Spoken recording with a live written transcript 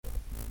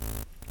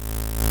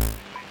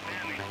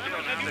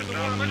use the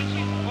word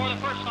emergency for the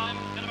first time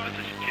in about...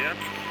 This is Jim,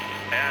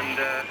 and,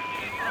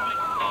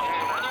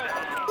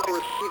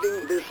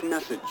 Receiving this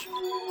message.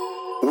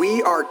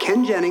 We are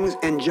Ken Jennings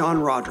and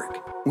John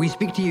Roderick. We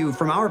speak to you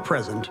from our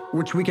present,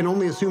 which we can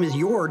only assume is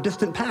your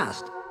distant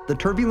past, the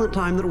turbulent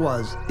time that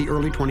was the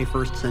early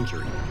 21st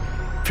century.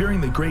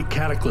 Fearing the great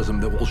cataclysm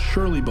that will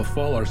surely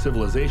befall our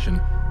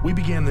civilization, we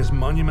began this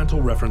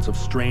monumental reference of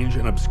strange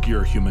and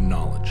obscure human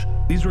knowledge.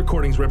 These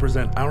recordings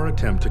represent our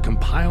attempt to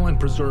compile and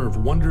preserve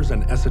wonders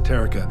and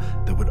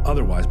esoterica that would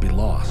otherwise be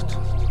lost.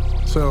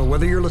 So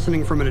whether you're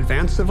listening from an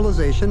advanced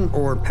civilization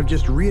or have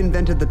just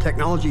reinvented the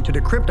technology to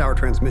decrypt our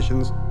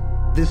transmissions,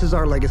 this is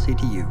our legacy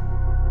to you.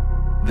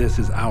 This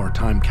is our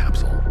time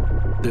capsule.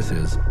 This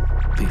is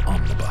the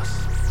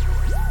Omnibus.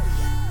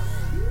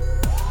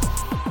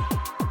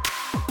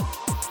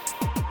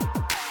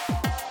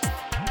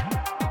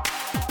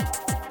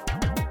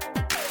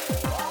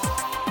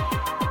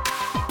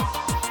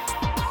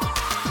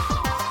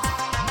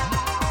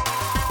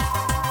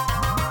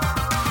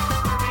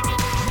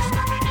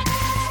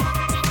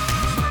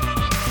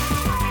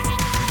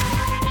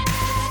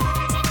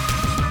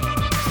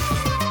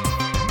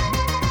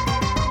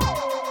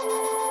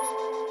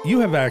 You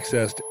have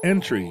accessed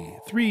entry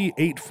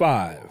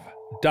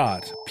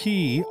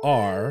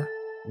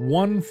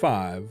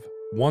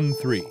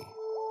 385.PR1513,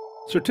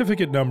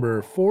 certificate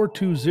number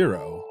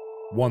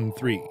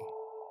 42013.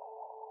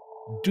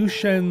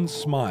 Duchenne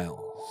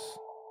Smiles.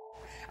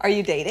 Are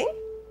you dating?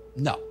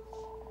 No.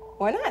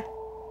 Why not?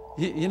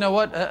 You know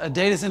what? A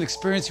date is an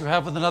experience you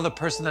have with another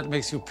person that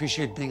makes you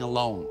appreciate being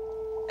alone.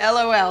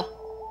 LOL.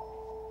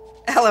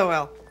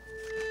 LOL.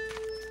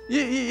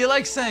 You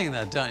like saying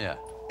that, don't you?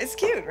 It's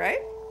cute, right?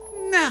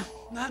 Nah,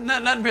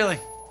 not really.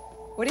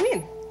 What do you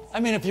mean? I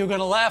mean, if you're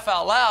gonna laugh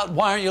out loud,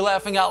 why aren't you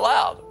laughing out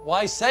loud?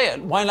 Why say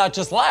it? Why not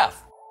just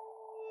laugh?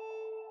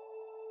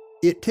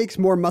 It takes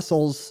more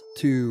muscles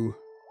to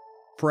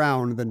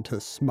frown than to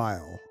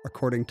smile,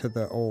 according to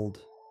the old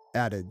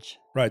adage.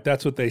 Right,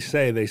 that's what they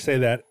say. They say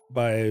that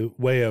by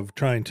way of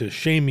trying to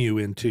shame you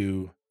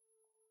into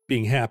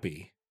being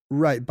happy.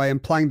 Right, by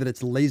implying that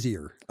it's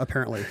lazier,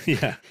 apparently.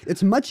 Yeah.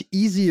 It's much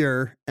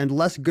easier and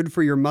less good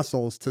for your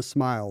muscles to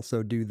smile,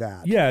 so do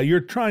that. Yeah, you're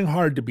trying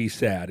hard to be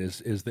sad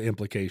is the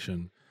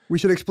implication. We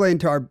should explain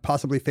to our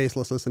possibly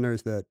faceless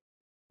listeners that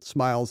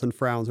smiles and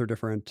frowns are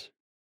different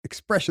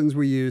expressions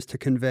we use to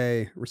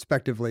convey,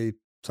 respectively,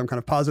 some kind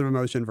of positive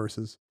emotion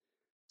versus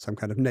some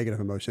kind of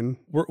negative emotion.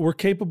 We're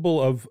capable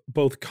of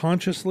both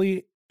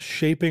consciously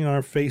shaping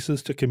our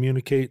faces to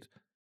communicate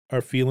our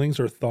feelings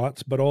or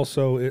thoughts, but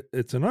also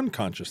it's an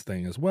unconscious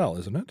thing as well,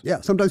 isn't it? Yeah,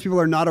 sometimes people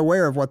are not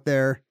aware of what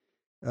their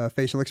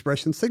facial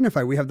expressions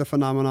signify. We have the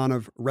phenomenon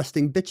of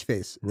resting bitch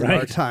face in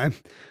our time,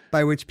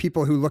 by which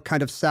people who look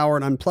kind of sour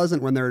and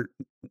unpleasant when they're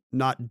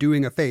not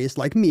doing a face,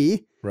 like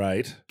me,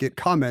 get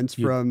comments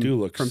from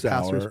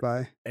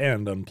passersby.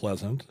 And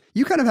unpleasant.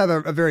 You kind of have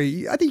a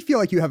very, I think you feel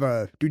like you have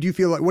a, what do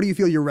you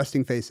feel your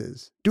resting face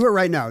is? Do it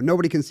right now.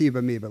 Nobody can see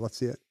but me, but let's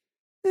see it.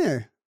 Yeah,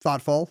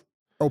 thoughtful,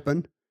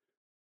 open.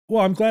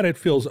 Well, I'm glad it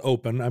feels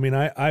open. I mean,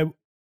 I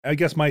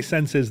guess my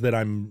sense is that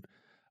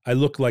I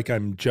look like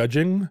I'm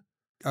judging.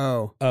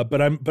 Oh,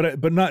 but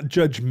not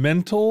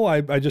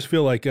judgmental. I just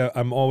feel like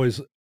I'm always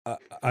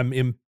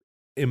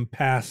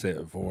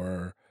impassive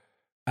or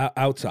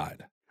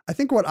outside. I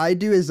think what I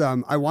do is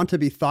I want to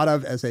be thought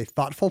of as a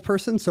thoughtful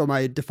person, so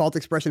my default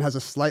expression has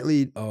a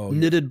slightly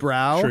knitted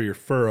brow. Sure, you're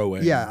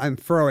furrowing. Yeah, I'm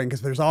furrowing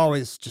because there's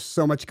always just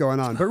so much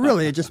going on. But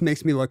really, it just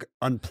makes me look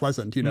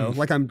unpleasant,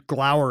 like I'm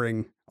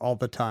glowering all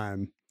the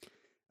time.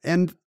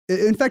 And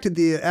in fact,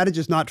 the adage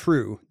is not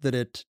true that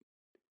it...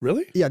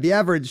 Really? Yeah, the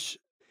average...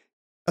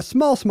 A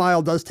small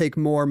smile does take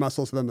more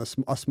muscles than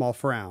a small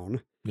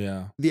frown.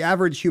 Yeah. The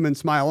average human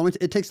smile,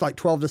 it takes like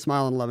 12 to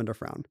smile and 11 to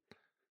frown.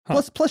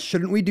 Huh. Plus,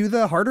 shouldn't we do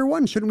the harder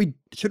one? Shouldn't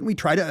we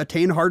try to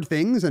attain hard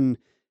things and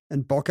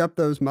bulk up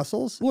those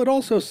muscles? Well, it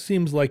also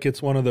seems like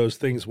it's one of those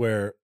things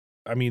where,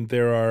 I mean,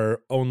 there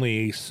are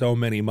only so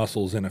many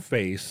muscles in a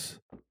face.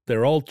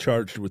 They're all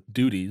charged with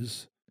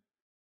duties.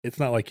 It's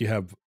not like you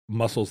have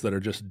muscles that are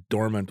just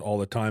dormant all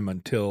the time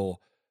until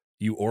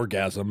you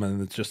orgasm,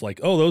 and it's just like,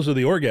 oh, those are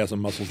the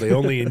orgasm muscles. They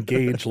only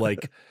engage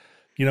like,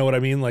 you know what I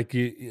mean? Like,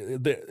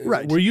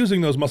 right. We're using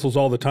those muscles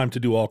all the time to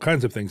do all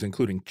kinds of things,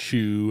 including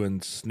chew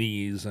and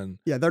sneeze. And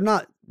yeah, they're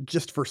not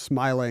just for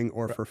smiling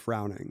or for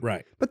frowning.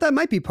 Right. But that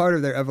might be part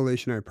of their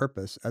evolutionary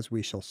purpose, as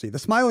we shall see. The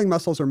smiling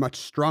muscles are much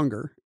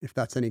stronger, if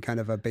that's any kind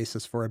of a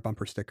basis for a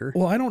bumper sticker.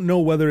 Well, I don't know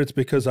whether it's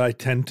because I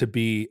tend to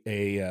be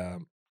a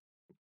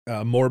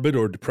morbid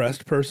or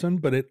depressed person,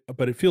 but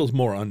it feels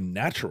more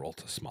unnatural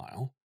to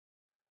smile.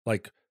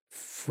 Like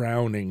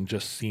frowning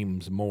just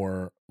seems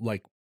more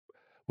like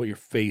what your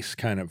face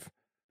kind of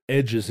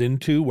edges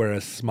into,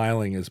 whereas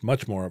smiling is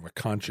much more of a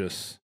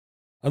conscious,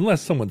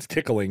 unless someone's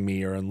tickling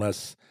me or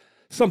unless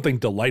something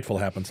delightful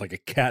happens, like a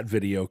cat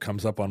video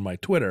comes up on my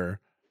Twitter.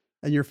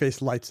 And your face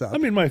lights up. I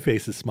mean, my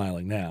face is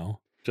smiling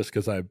now just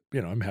because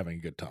I'm having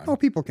a good time. Oh,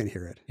 people can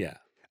hear it. Yeah.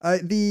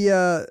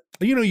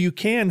 You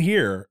can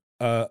hear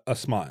a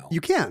smile.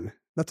 You can.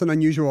 That's an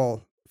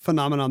unusual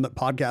phenomenon that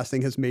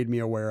podcasting has made me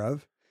aware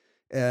of.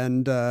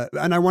 And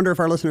I wonder if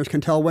our listeners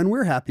can tell when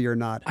we're happy or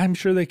not. I'm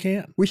sure they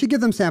can. We should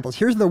give them samples.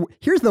 Here's the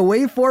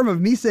waveform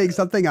of me saying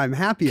something I'm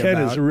happy Ken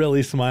about. is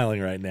really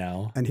smiling right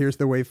now. And here's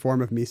the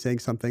waveform of me saying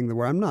something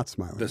where I'm not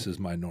smiling. This is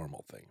my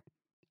normal thing.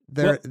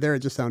 There it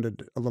just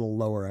sounded a little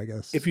lower, I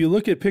guess. If you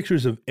look at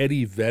pictures of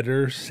Eddie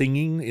Vedder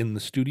singing in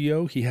the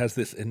studio, he has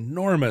this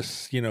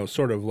enormous,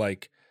 sort of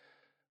like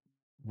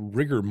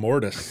rigor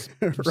mortis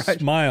Right.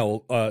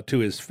 smile to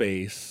his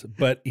face,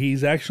 but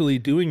he's actually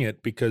doing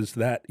it because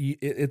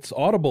it's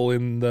audible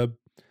in the.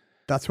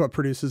 That's what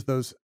produces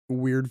those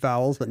weird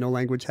vowels that no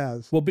language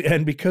has. Well,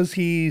 and because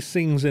he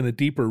sings in a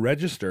deeper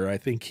register, I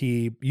think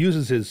he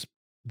uses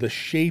the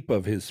shape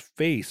of his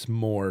face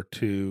more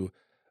to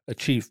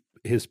achieve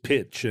his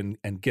pitch and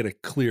get a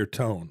clear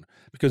tone.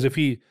 Because if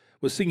he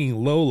was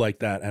singing low like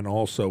that and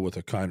also with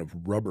a kind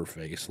of rubber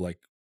face, like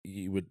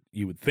you would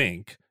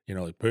think,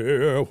 like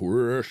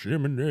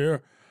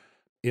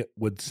it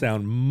would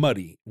sound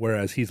muddy.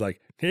 Whereas he's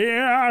like,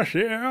 no,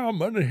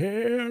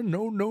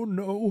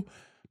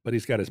 but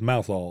he's got his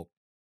mouth all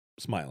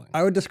smiling.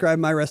 I would describe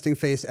my resting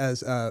face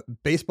as a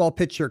baseball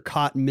pitcher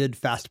caught mid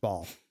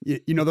fastball.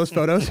 You know those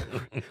photos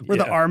where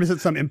the arm is at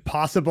some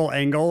impossible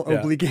angle,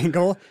 oblique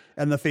angle,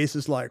 and the face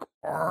is like.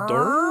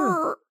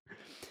 Durr.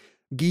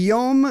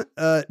 Guillaume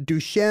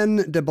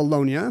Duchenne de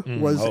Bologna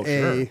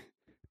was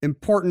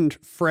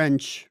important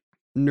French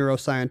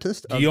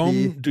neuroscientist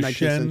Guillaume of the 19th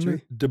century.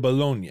 Duchenne de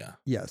Bologna.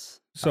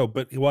 Yes. So,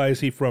 but why is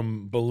he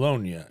from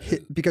Bologna?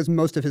 Because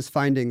most of his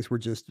findings were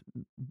just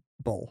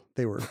bull.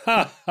 They were.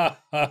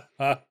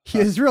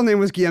 His real name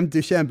was Guillaume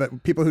Duchenne,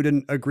 but people who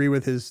didn't agree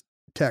with his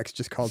text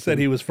just called Said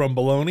him. he was from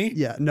Bologna?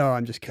 Yeah, no,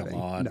 I'm just kidding.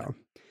 Come on. No.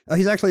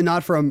 He's actually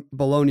not from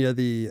Bologna,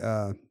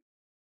 the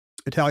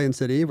Italian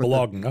city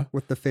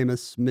with the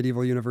famous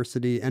medieval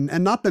university, and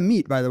not the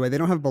meat, by the way. They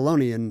don't have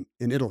bologna in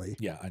Italy.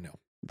 Yeah, I know.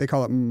 They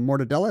call it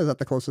mortadella. Is that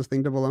the closest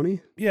thing to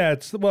bologna? Yeah,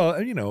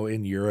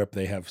 in Europe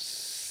they have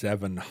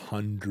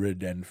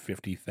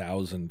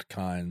 750,000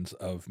 kinds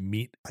of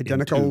meat.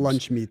 Identical in tubes.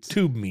 lunch meats.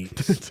 Tube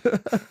meats.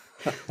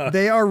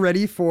 They are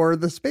ready for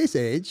the space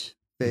age.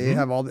 They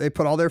they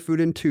put all their food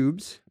in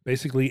tubes.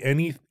 Basically,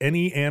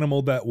 any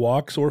animal that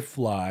walks or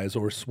flies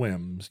or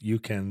swims, you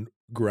can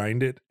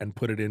grind it and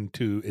put it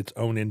into its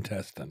own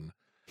intestine,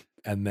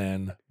 and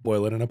then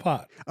boil it in a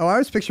pot. Oh, I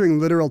was picturing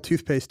literal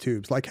toothpaste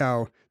tubes, like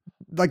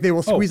they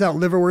will squeeze out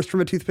liverwurst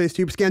from a toothpaste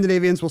tube.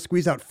 Scandinavians will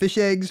squeeze out fish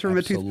eggs from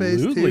a toothpaste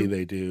tube. Absolutely,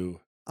 they do.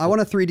 I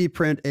want to 3D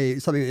print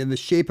something in the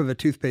shape of a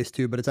toothpaste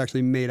tube, but it's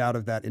actually made out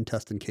of that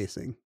intestine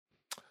casing.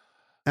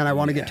 And I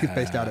want to get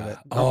toothpaste out of it.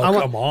 Oh,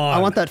 come on. I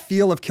want that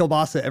feel of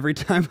kielbasa every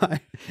time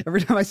I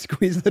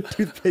squeeze the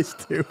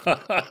toothpaste tube.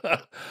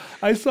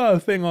 I saw a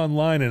thing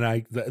online,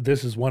 and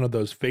this is one of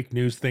those fake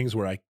news things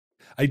where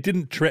I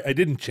didn't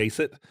chase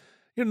it.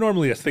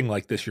 Normally a thing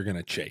like this you're going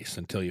to chase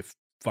until you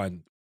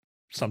find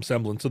some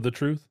semblance of the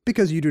truth.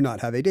 Because you do not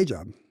have a day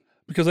job.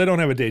 Because I don't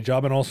have a day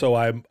job, and also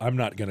I'm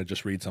not going to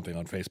just read something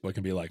on Facebook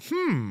and be like,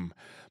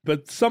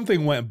 But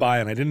something went by,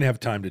 and I didn't have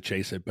time to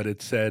chase it, but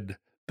it said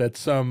that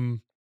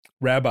some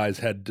rabbis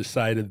had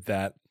decided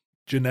that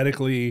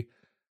genetically,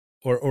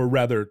 or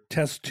rather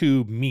test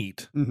tube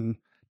meat,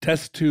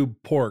 test tube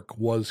pork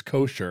was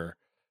kosher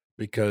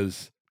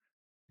because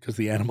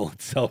the animal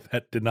itself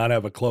did not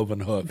have a cloven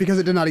hoof. Because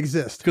it did not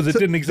exist. Because it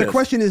didn't exist. The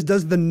question is,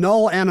 does the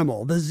null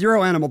animal, the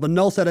zero animal, the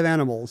null set of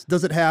animals,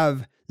 does it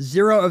have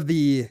zero of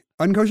the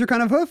unkosher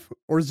kind of hoof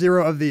or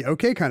zero of the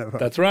okay kind of hoof?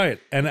 That's right.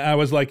 And I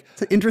was like,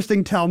 it's an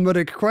interesting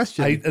Talmudic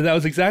question. That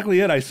was exactly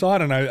it. I saw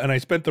it, and I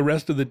spent the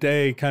rest of the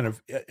day kind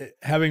of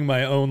having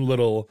my own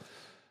little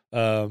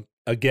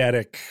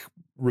agadic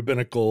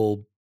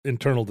rabbinical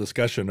internal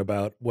discussion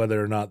about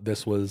whether or not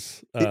this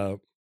was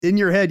in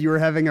your head, you were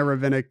having a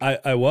rabbinic.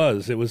 I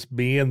was. It was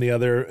me and the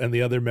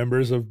other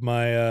members of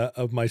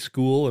my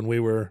school, and we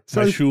were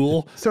my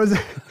shul. So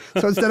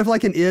instead of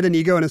like an id, an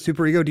ego, and a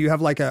superego, do you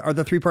have are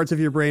the three parts of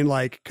your brain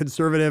like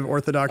conservative,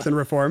 orthodox, and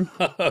reform?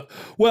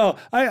 Well,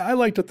 I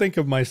like to think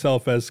of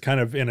myself as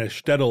kind of in a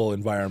shtetl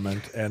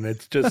environment, and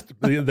it's just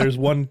there's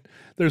one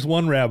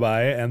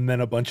rabbi and then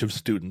a bunch of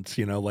students,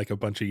 like a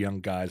bunch of young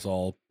guys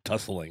all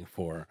tussling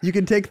for. You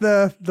can take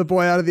the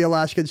boy out of the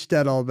Alaskan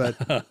shtetl, but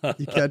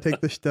you can't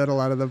take the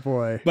shtetl out of the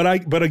boy.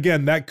 But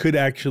again, that could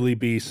actually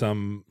be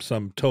some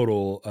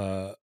total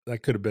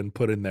that could have been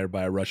put in there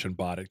by a Russian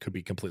bot. It could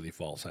be completely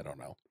false. I don't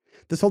know.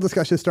 This whole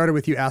discussion started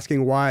with you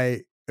asking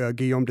why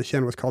Guillaume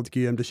Duchenne was called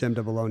Guillaume Duchenne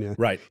de Bologna.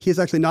 Right. He is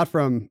actually not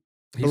from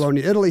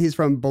Bologna, Italy. He's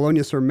from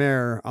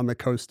Bologna-sur-Mer on the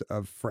coast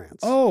of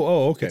France.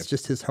 Oh, okay. It's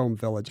just his home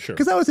village. Sure.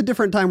 Because that was a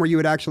different time where you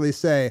would actually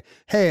say,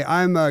 hey,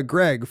 I'm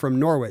Greg from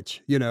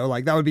Norwich.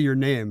 Like that would be your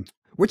name.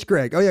 Which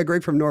Greg? Oh yeah,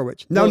 Greg from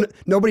Norwich. No, well,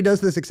 nobody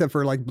does this except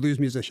for like blues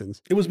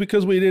musicians. It was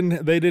because they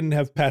didn't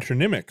have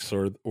patronymics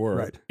or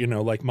right.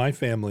 Like my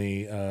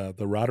family, the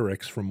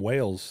Rodericks from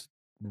Wales.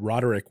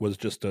 Roderick was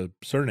just a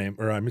surname,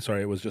 or I'm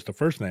sorry, it was just a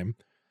first name.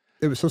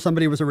 So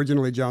somebody was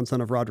originally John,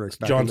 son of Roderick.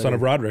 John, son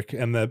of Roderick,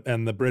 and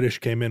the British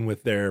came in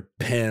with their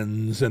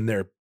pens and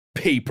their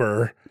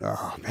paper.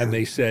 Oh, man. And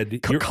they said,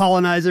 "You're-"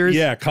 Colonizers.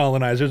 Yeah,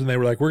 colonizers. And they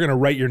were like, we're going to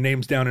write your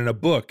names down in a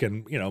book.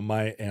 And,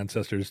 my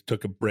ancestors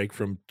took a break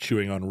from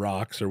chewing on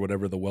rocks or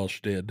whatever the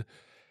Welsh did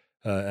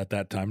at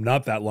that time,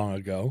 not that long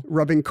ago.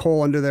 Rubbing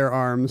coal under their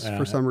arms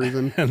for some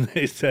reason. And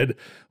they said,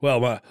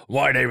 well,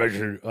 my name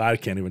is, I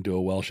can't even do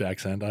a Welsh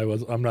accent.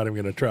 I'm not even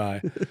going to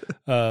try.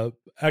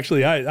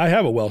 Actually, I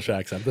have a Welsh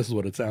accent. This is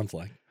what it sounds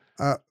like.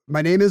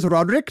 My name is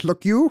Roderick.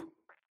 Look you.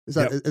 Is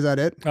that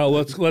it? Oh,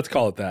 let's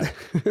call it that.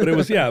 But it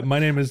was, my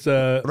name is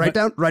write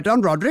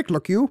down Roderick.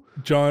 Look you.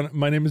 John.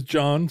 My name is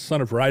John,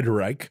 son of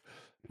Ryderike,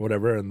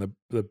 whatever, and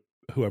the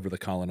whoever the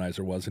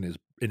colonizer was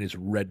in his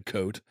red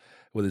coat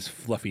with his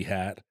fluffy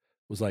hat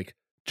was like,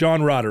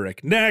 John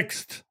Roderick.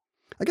 Next.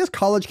 I guess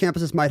college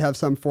campuses might have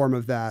some form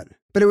of that,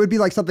 but it would be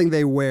like something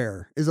they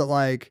wear. Is it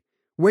like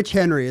which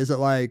Henry? Is it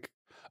like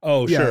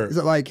sure. Is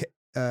it like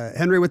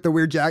Henry with the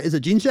weird jacket? Is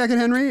it jeans jacket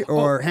Henry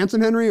or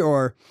handsome Henry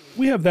or?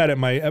 We have that at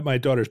my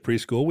daughter's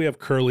preschool. We have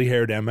curly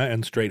haired Emma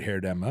and straight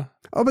haired Emma.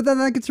 Oh, but then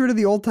that gets rid of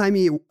the old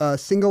timey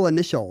single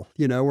initial,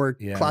 where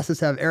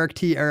classes have Eric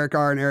T, Eric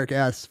R, and Eric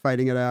S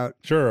fighting it out.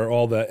 Sure,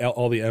 all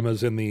the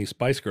Emmas in the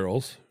Spice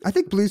Girls. I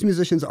think blues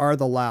musicians are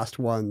the last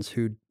ones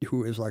who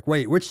is like,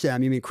 wait, which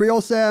Sam? You mean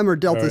Creole Sam or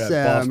Delta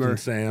Sam? Boston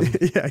Sam.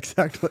 Yeah,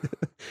 exactly.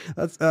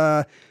 That's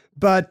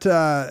but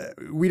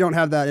we don't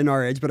have that in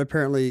our age. But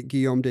apparently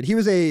Guillaume did. He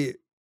was a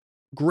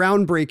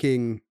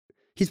groundbreaking.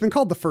 He's been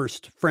called the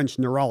first French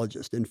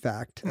neurologist. In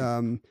fact.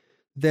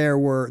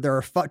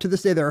 To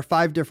this day, there are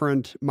 5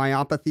 different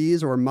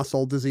myopathies or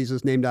muscle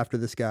diseases named after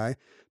this guy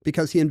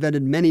because he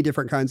invented many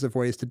different kinds of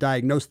ways to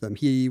diagnose them.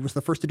 He was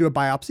the first to do a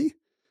biopsy.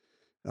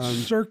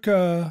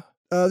 Circa.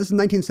 This is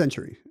 19th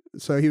century.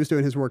 So he was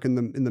doing his work in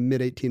the mid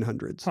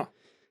 1800s. Huh.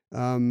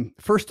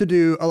 First to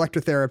do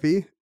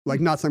electrotherapy, like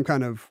not some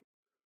kind of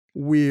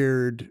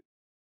weird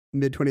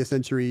mid 20th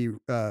century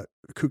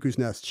cuckoo's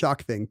nest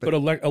shock thing, but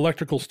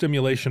electrical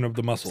stimulation of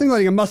the muscles.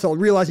 Stimulating a muscle,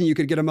 realizing you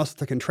could get a muscle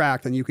to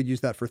contract, and you could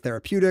use that for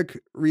therapeutic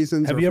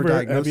reasons. Have you ever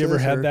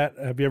had that?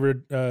 Have you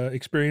ever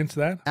experienced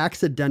that?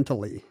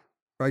 Accidentally,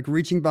 like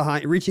reaching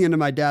into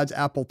my dad's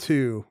Apple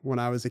II when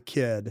I was a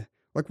kid.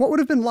 Like, what would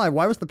have been live?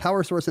 Why was the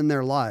power source in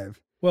there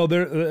live? Well,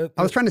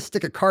 I was trying to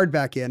stick a card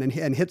back in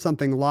and hit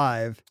something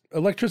live.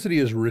 Electricity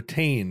is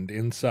retained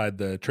inside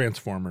the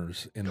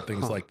transformers and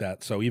things like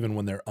that. So even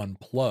when they're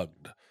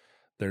unplugged,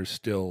 there's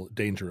still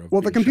danger of.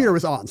 Well, the computer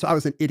was on, so I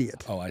was an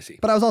idiot. Oh, I see.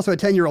 But I was also a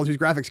 10-year-old whose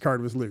graphics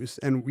card was loose,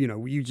 and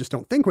you just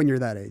don't think when you're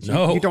that age.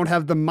 No, you don't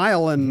have the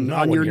myelin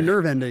on your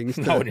nerve endings.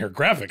 Not when your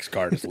graphics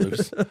card is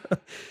loose.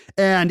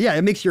 And yeah,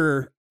 it makes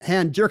your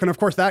hand jerk, and of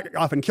course that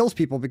often kills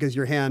people because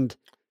your hand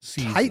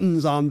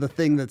tightens on the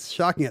thing that's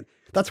shocking it.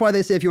 That's why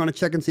they say if you want to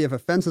check and see if a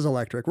fence is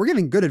electric, we're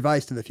giving good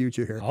advice to the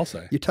future here. I'll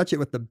say you touch it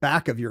with the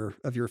back of your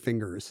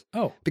fingers.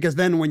 Oh, because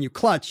then when you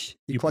clutch,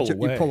 you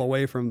pull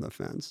away from the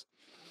fence.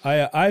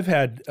 I've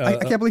had. I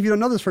can't believe you don't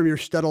know this from your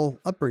Stettel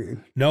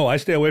upbringing. No, I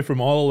stay away from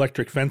all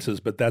electric fences,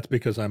 but that's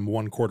because I'm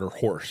 1/4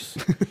 horse.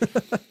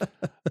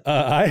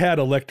 I had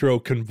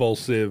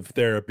electroconvulsive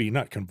therapy,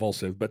 not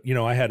convulsive, but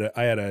I had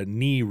a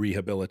knee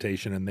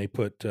rehabilitation, and they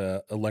put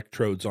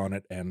electrodes on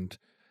it, and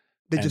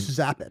they just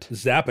zap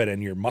it,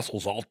 and your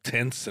muscles all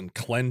tense and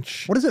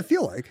clench. What does it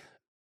feel like?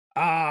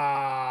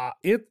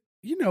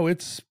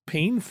 It's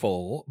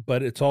painful,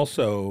 but it's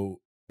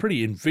also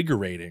pretty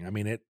invigorating. I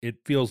mean, it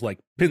feels like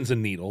pins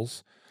and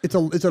needles. Is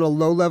it a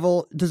low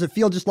level? Does it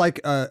feel just like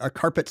a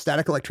carpet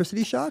static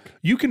electricity shock?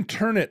 You can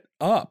turn it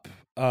up,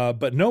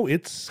 but no,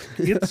 it's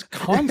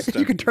constant.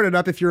 You can turn it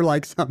up if you're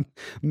like some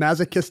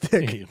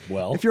masochistic.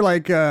 Well, if you're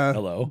like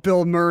hello,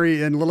 Bill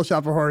Murray in Little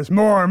Shop of Horrors,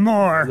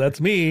 more.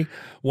 That's me,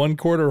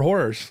 1/4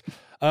 horse.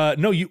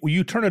 No,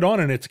 you turn it on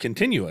and it's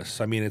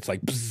continuous. I mean, it's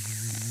like,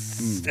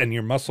 bzzz, and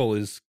your muscle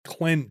is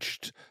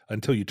clenched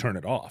until you turn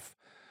it off.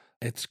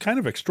 It's kind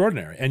of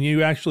extraordinary. And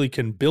you actually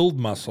can build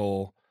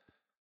muscle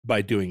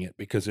by doing it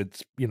because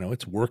it's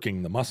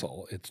working the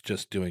muscle. It's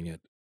just doing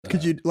it.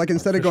 Could you,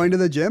 instead of going to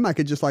the gym, I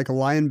could just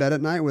lie in bed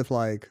at night with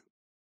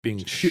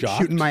being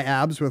shooting my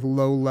abs with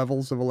low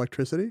levels of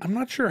electricity? I'm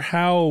not sure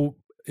how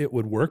it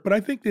would work, but I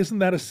think, isn't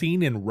that a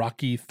scene in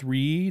Rocky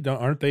 3?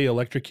 Aren't they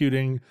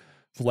electrocuting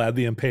Vlad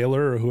the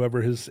Impaler or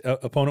whoever his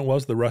opponent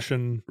was, the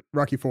Russian?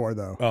 Rocky 4,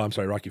 though. Oh, I'm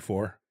sorry, Rocky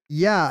 4.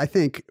 Yeah, I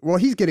think,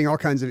 he's getting all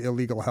kinds of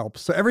illegal help.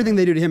 So everything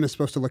they do to him is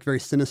supposed to look very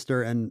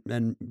sinister and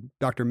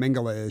Dr.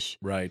 Mengele-ish.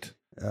 Right.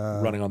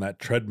 Running on that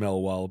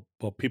treadmill while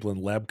people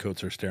in lab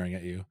coats are staring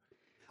at you.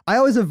 I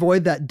always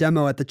avoid that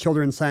demo at the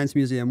Children's Science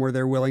Museum where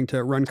they're willing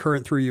to run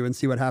current through you and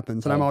see what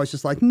happens. And I'm always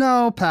just like,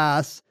 no,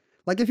 pass.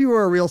 Like if you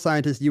were a real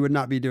scientist, you would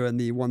not be doing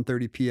the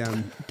 1:30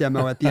 p.m.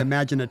 demo at the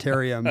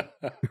Imaginatarium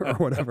or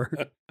whatever.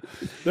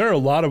 There are a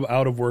lot of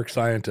out-of-work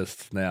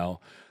scientists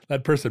now.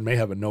 That person may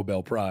have a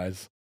Nobel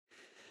Prize.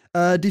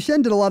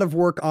 Duchenne did a lot of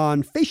work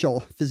on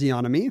facial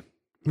physiognomy.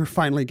 We're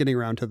finally getting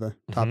around to the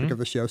topic of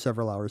the show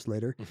several hours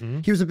later.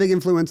 Mm-hmm. He was a big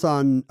influence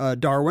on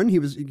Darwin.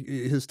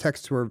 His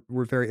texts were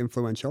very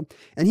influential.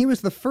 And he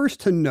was the first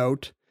to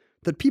note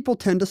that people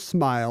tend to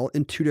smile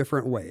in 2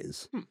 different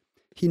ways.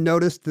 He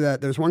noticed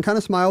that there's one kind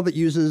of smile that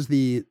uses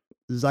the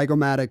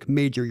zygomatic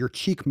major, your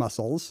cheek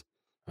muscles,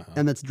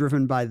 and that's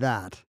driven by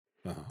that.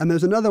 Uh-huh. And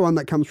there's another one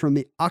that comes from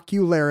the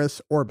ocularis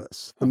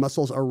orbis, the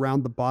muscles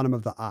around the bottom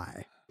of the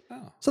eye.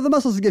 Oh. So the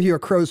muscles give you a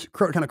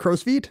kind of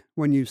crow's feet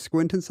when you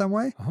squint in some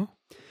way. Uh-huh.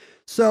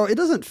 So it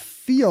doesn't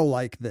feel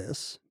like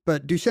this,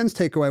 but Duchenne's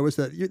takeaway was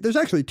that there's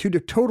actually two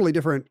totally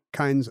different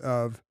kinds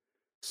of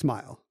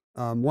smile.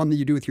 One that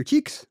you do with your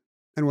cheeks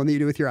and one that you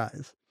do with your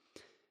eyes.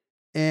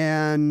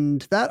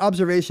 And that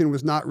observation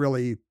was not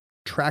really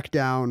tracked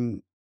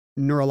down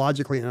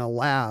neurologically in a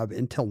lab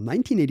until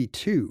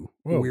 1982,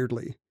 Whoa.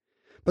 weirdly.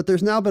 But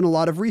there's now been a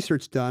lot of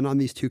research done on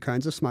these two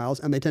kinds of smiles,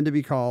 and they tend to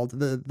be called,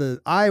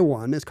 the eye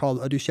one is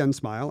called a Duchenne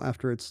smile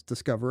after its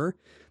discoverer.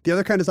 The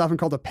other kind is often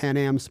called a Pan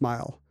Am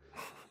smile,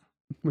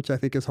 which I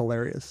think is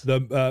hilarious. The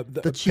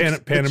cheeks-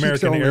 Pan the cheeks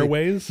American only.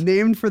 Airways.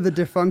 Named for the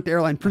defunct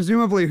airline,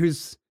 presumably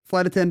whose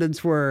flight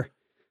attendants were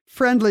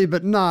friendly,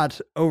 but not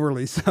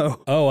overly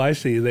so. Oh, I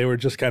see. They were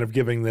just kind of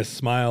giving this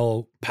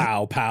smile,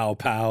 pow, pow,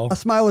 pow. A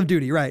smile of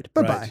duty, right?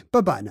 Bye-bye. Right.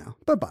 Bye-bye now.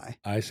 Bye-bye.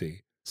 I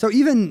see. So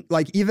even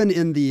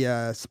in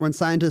the, when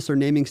scientists are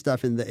naming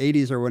stuff in the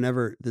 80s or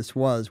whenever this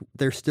was,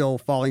 they're still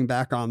falling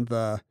back on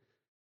the,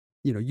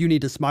 you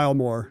need to smile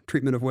more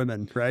treatment of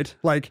women, right?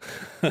 Like,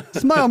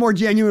 smile more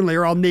genuinely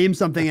or I'll name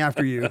something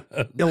after you,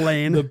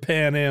 Elaine. The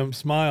Pan Am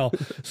smile.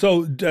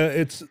 So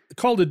it's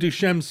called a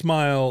Duchenne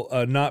smile,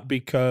 not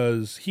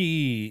because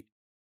he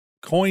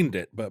coined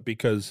it, but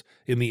because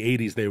in the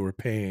 80s they were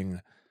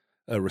paying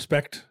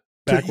respect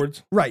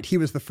backwards. Right. He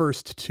was the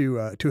first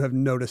to have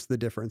noticed the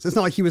difference. It's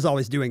not like he was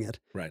always doing it.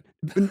 Right.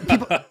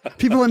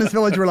 People in his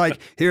village were like,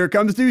 here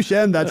comes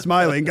Duchenne, that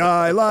smiling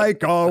guy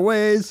like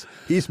always.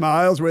 He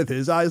smiles with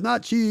his eyes,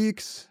 not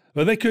cheeks.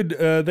 Well, they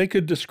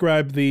could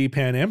describe the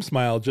Pan Am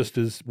smile just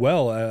as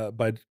well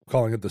by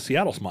calling it the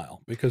Seattle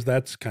smile, because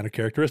that's kind of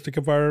characteristic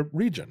of our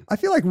region. I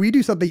feel like we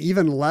do something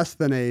even less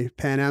than a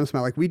Pan Am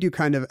smile. Like we do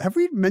kind of, have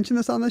we mentioned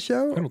this on the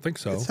show? I don't think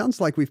so. It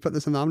sounds like we've put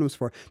this in the omnibus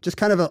for just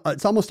kind of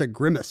it's almost a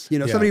grimace.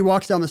 Yeah. Somebody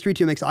walks down the street to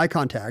you, makes eye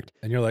contact.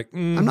 And you're like,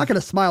 I'm not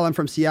going to smile. I'm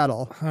from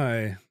Seattle.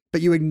 Hi.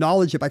 But you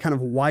acknowledge it by kind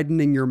of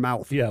widening your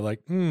mouth. Yeah. Like,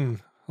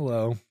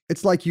 hello.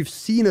 It's like you've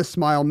seen a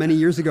smile many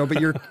years ago, but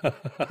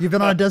you've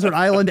been on a desert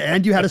island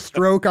and you had a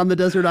stroke on the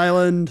desert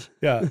island.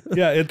 Yeah.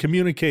 Yeah. It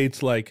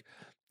communicates like,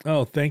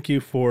 oh, thank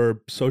you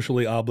for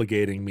socially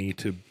obligating me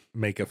to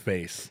make a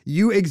face.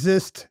 You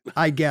exist,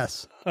 I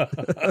guess.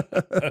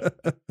 But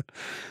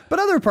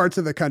other parts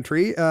of the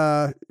country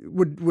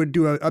would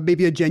do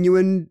maybe a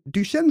genuine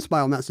Duchenne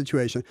smile in that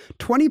situation.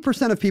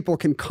 20% of people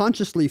can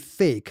consciously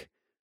fake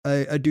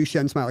a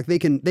Duchenne smile. Like they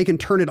can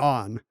turn it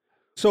on.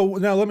 So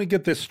now let me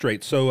get this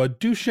straight. So a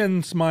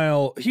Duchenne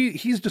smile,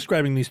 he's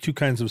describing these two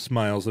kinds of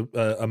smiles,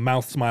 a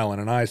mouth smile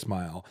and an eye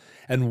smile.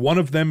 And one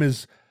of them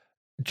is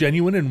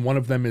genuine and one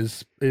of them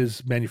is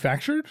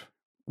manufactured?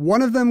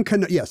 One of them,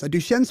 yes, a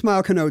Duchenne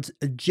smile connotes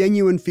a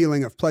genuine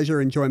feeling of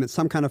pleasure, enjoyment,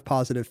 some kind of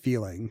positive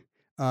feeling.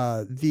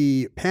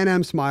 The Pan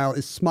Am smile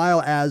is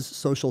smile as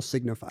social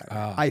signifier.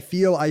 I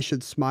feel I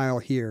should smile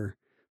here.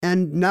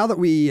 And now that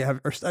we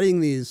are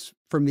studying these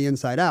from the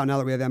inside out, now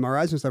that we have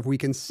MRIs and stuff, we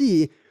can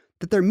see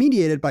that they're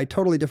mediated by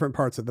totally different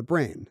parts of the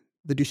brain.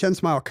 The Duchenne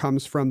smile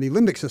comes from the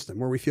limbic system,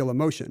 where we feel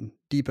emotion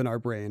deep in our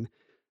brain.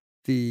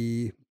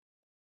 The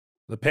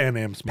Pan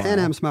Am smile. Pan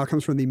Am smile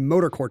comes from the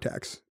motor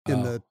cortex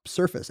in the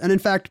surface. And in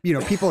fact,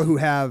 people who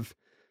have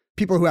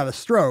a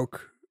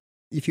stroke,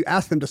 if you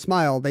ask them to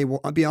smile, they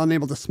will be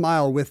unable to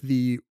smile with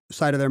the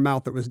side of their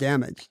mouth that was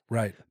damaged.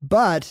 Right.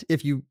 But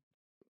if you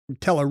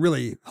tell a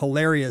really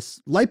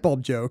hilarious light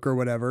bulb joke or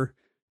whatever,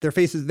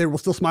 they will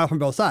still smile from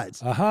both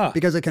sides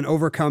because it can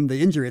overcome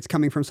the injury. It's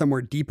coming from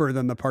somewhere deeper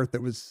than the part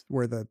that was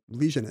where the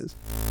lesion is.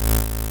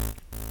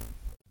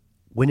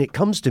 When it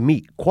comes to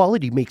meat,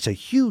 quality makes a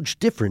huge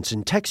difference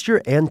in texture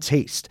and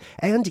taste.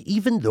 And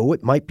even though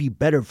it might be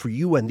better for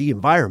you and the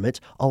environment,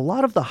 a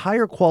lot of the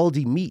higher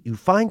quality meat you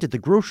find at the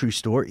grocery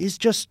store is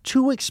just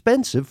too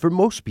expensive for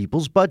most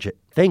people's budget.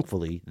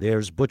 Thankfully,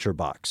 there's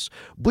ButcherBox.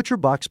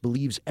 ButcherBox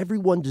believes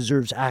everyone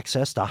deserves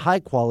access to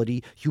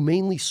high-quality,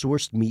 humanely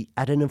sourced meat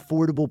at an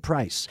affordable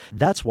price.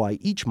 That's why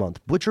each month,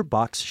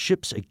 ButcherBox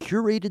ships a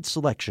curated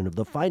selection of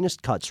the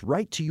finest cuts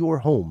right to your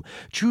home.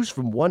 Choose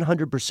from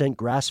 100%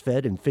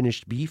 grass-fed and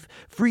finished beef,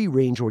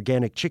 free-range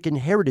organic chicken,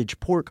 heritage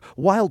pork,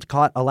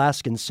 wild-caught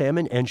Alaskan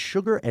salmon, and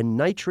sugar and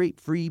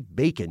nitrate-free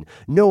bacon.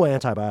 No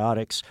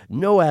antibiotics,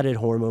 no added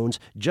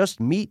hormones, just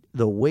meat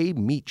the way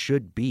meat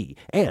should be.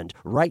 And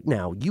right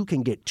now, you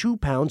can get 2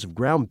 pounds of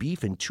ground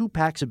beef and 2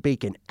 packs of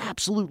bacon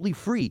absolutely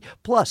free,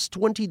 plus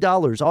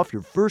 $20 off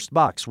your first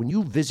box when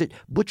you visit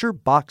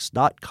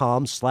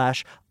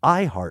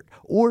butcherbox.com/iHeart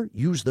or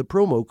use the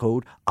promo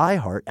code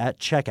iHeart at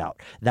checkout.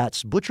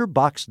 That's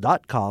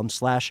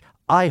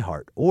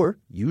butcherbox.com/iHeart or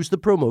use the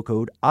promo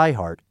code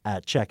iHeart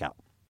at checkout.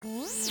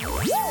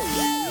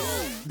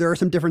 There are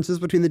some differences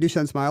between the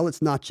Duchenne smile.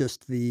 It's not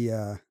just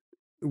the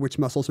which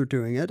muscles are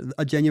doing it.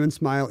 A genuine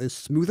smile is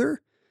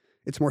smoother.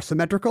 It's more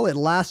symmetrical. It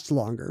lasts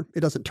longer. It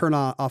doesn't turn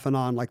off and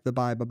on like the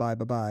bye.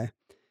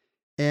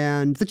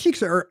 And the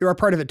cheeks are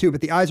part of it too,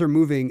 but the eyes are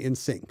moving in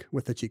sync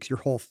with the cheeks. Your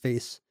whole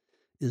face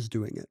is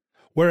doing it.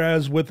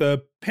 Whereas with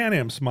a Pan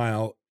Am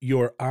smile,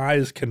 your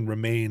eyes can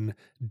remain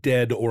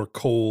dead or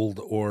cold,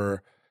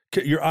 or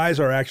your eyes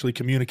are actually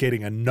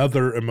communicating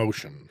another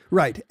emotion.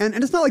 Right. And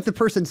it's not like the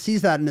person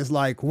sees that and is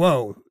like,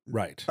 whoa,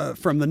 Right.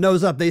 From the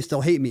nose up, they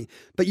still hate me.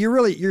 But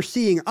you're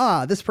seeing,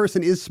 this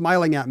person is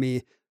smiling at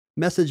me,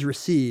 message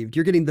received.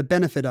 You're getting the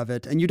benefit of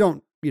it. And you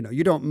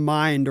don't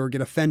mind or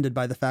get offended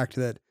by the fact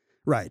that,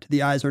 right,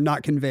 the eyes are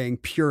not conveying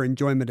pure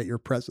enjoyment at your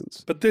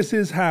presence. But this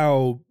is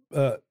how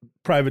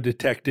private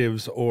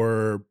detectives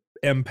or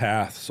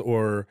empaths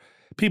or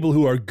people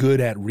who are good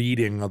at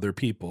reading other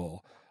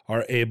people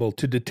are able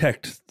to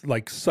detect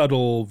like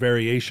subtle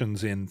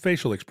variations in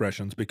facial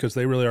expressions, because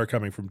they really are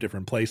coming from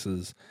different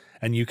places.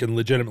 And you can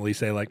legitimately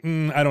say like,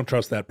 I don't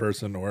trust that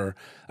person, or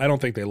I don't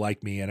think they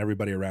like me. And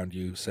everybody around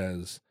you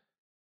says,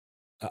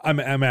 I'm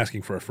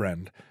asking for a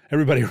friend.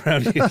 Everybody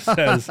around you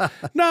says,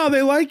 no,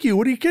 they like you.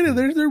 What are you kidding?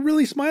 They're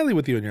really smiley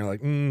with you. And you're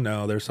like,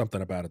 no, there's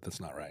something about it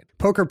that's not right.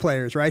 Poker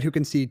players, right, who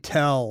can see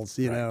tells,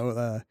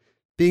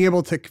 being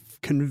able to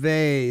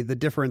convey the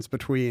difference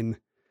between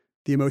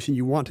the emotion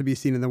you want to be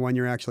seen and the one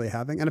you're actually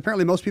having. And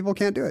apparently most people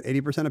can't do it.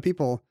 80% of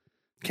people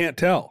can't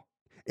tell.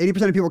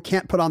 80% of people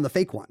can't put on the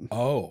fake one.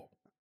 Oh.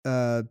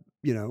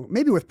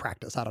 Maybe with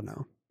practice, I don't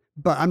know.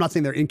 But I'm not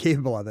saying they're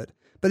incapable of it.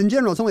 But in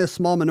general, it's only a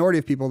small minority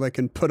of people that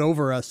can put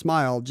over a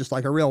smile just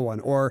like a real one,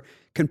 or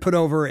can put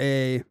over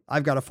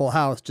I've got a full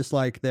house just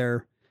like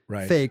their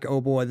fake,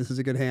 oh boy, this is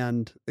a good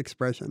hand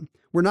expression.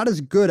 We're not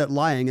as good at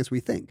lying as we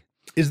think.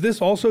 Is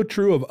this also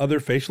true of other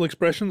facial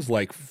expressions?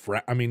 Like,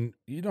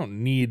 you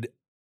don't need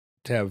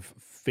to have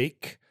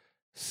fake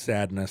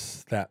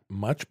sadness that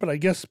much, but I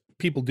guess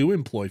people do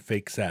employ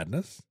fake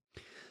sadness.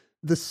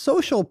 The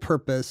social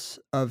purpose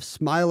of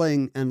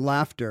smiling and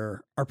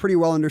laughter are pretty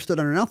well understood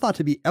and are now thought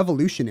to be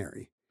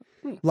evolutionary.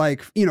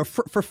 Like,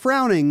 for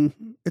frowning,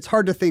 it's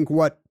hard to think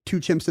what two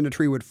chimps in a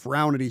tree would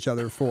frown at each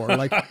other for.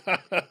 Like,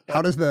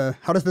 how does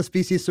the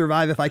species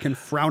survive if I can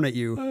frown at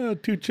you?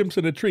 Two chimps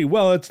in a tree.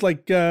 Well, it's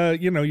like,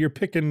 you're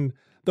picking,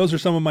 those are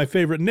some of my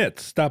favorite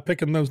nits. Stop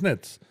picking those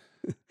nits.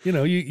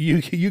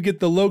 You get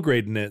the low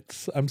grade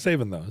nits. I'm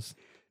saving those.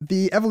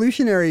 The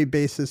evolutionary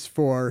basis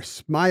for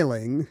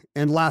smiling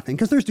and laughing,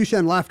 because there's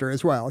Duchenne laughter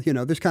as well.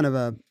 There's kind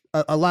of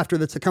a laughter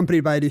that's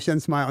accompanied by a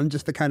Duchenne smile and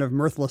just the kind of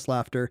mirthless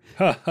laughter.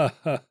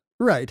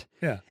 Right.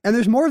 Yeah. And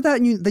there's more of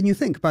that than you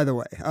think, by the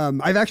way.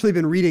 I've actually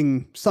been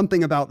reading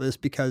something about this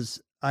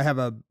because I have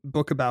a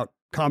book about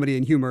comedy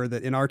and humor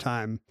that in our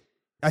time,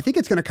 I think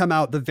it's going to come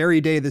out the very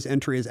day this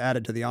entry is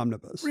added to the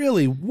omnibus.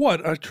 Really?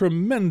 What a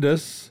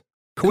tremendous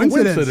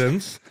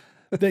coincidence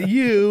that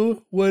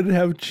you would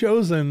have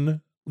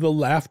chosen the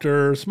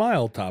laughter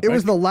smile topic. It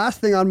was the last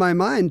thing on my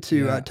mind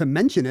to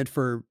mention it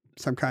for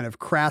some kind of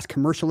crass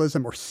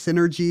commercialism or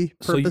synergy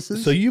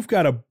purposes. So you've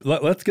got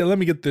let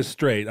me get this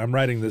straight. I'm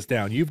writing this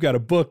down. You've got a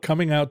book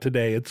coming out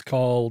today. It's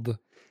called...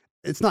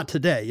 It's not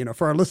today,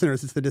 for our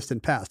listeners, it's the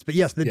distant past. But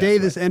yes, the day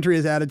this entry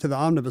is added to the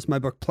omnibus, my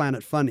book,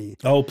 Planet Funny.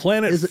 Oh,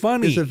 Planet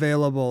Funny. Is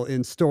available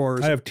in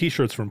stores. I have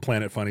t-shirts from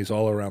Planet Funnies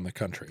all around the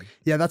country.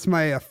 Yeah, that's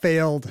my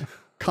failed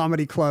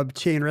comedy club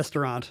chain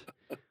restaurant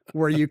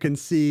where you can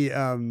see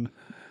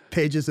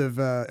pages of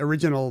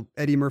original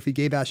Eddie Murphy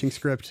gay bashing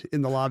script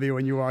in the lobby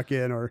when you walk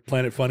in, or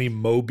Planet Funny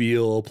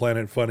Mobile,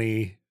 Planet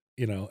Funny,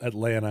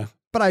 Atlanta.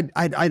 But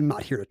I'm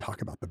not here to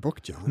talk about the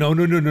book, John.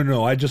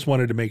 No. I just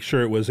wanted to make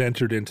sure it was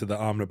entered into the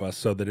omnibus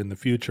so that in the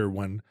future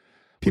when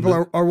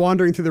people are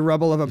wandering through the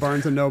rubble of a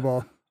Barnes &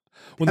 Noble.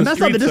 And that's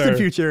not the distant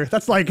future.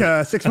 That's like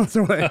 6 months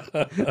away.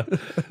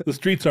 The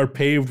streets are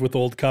paved with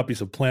old copies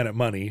of Planet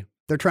Money.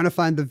 They're trying to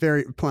find the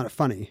very Planet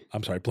Funny.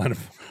 I'm sorry,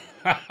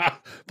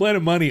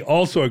 Planet Money,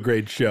 also a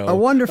great show. A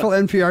wonderful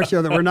NPR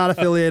show that we're not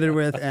affiliated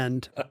with,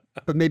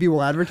 but maybe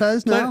we'll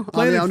advertise now.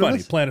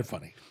 Planet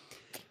Funny.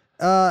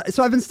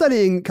 So I've been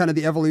studying kind of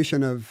the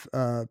evolution of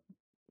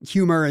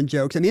humor and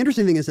jokes. And the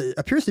interesting thing is it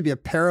appears to be a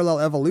parallel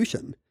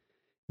evolution.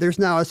 There's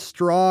now a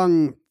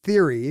strong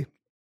theory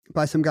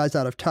by some guys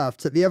out of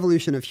Tufts that the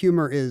evolution of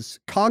humor is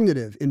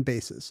cognitive in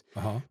basis,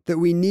 that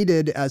we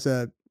needed as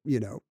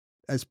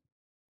as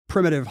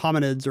primitive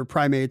hominids or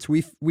primates,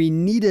 we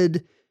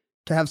needed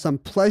to have some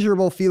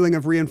pleasurable feeling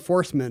of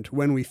reinforcement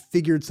when we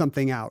figured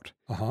something out,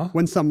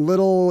 when some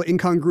little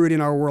incongruity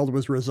in our world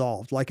was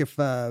resolved. Like if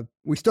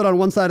we stood on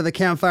one side of the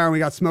campfire and we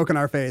got smoke in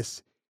our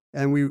face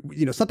and we,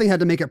 something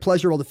had to make it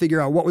pleasurable to figure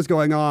out what was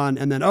going on.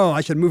 And then,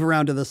 I should move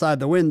around to the side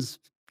the wind's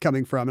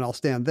coming from and I'll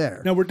stand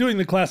there. Now we're doing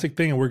the classic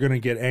thing and we're going to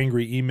get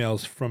angry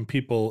emails from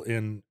people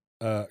in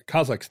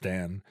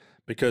Kazakhstan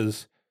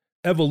because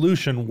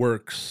evolution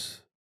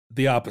works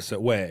the opposite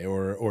way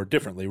or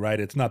differently, right?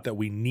 It's not that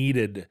we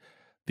needed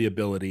the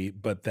ability,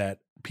 but that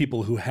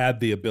people who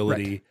had the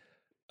ability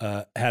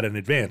had an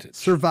advantage.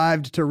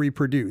 Survived to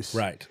reproduce.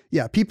 Right.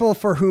 Yeah, people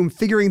for whom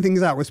figuring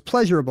things out was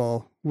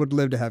pleasurable would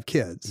live to have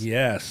kids.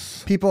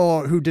 Yes.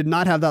 People who did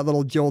not have that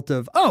little jolt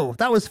of, oh,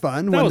 that was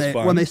fun,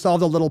 when they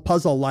solved a little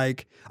puzzle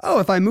like, oh,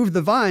 if I move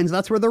the vines,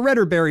 that's where the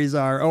redder berries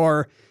are.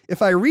 Or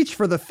if I reach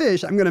for the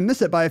fish, I'm going to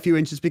miss it by a few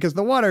inches because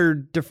the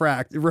water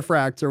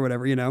refracts or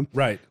whatever, you know?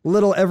 Right.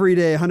 Little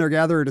everyday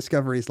hunter-gatherer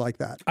discoveries like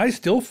that. I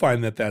still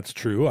find that that's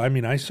true. I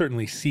mean, I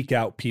certainly seek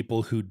out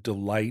people who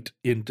delight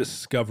in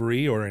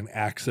discovery or in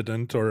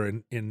accident or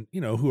in you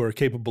know, who are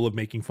capable of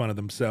making fun of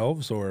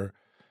themselves or,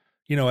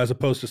 you know, as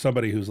opposed to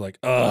somebody who's like,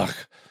 ugh,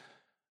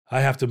 I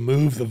have to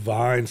move the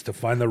vines to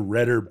find the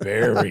redder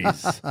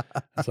berries.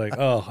 It's like,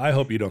 oh, I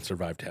hope you don't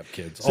survive to have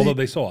kids, although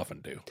they so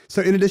often do.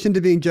 So in addition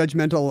to being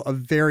judgmental of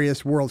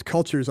various world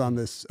cultures on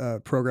this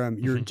program,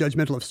 you're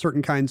judgmental of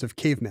certain kinds of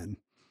cavemen.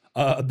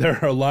 There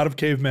are a lot of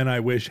cavemen I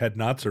wish had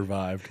not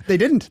survived. They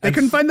didn't. They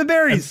couldn't find the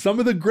berries. And some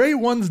of the great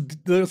ones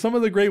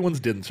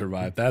didn't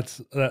survive.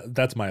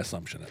 That's my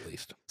assumption, at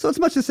least. So it's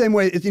much the same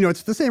way.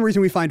 It's the same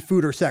reason we find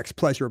food or sex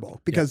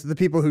pleasurable, because the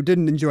people who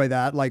didn't enjoy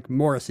that, like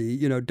Morrissey,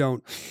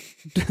 don't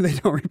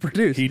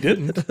reproduce. He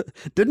didn't.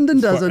 Didn't and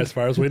doesn't, as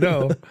far as we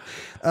know.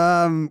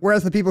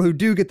 Whereas the people who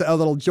do get a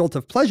little jolt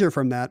of pleasure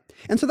from that,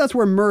 and so that's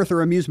where mirth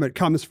or amusement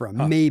comes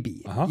from.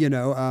 Maybe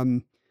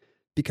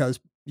because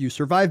you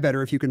survive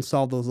better if you can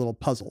solve those little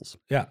puzzles.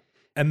 Yeah.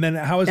 And then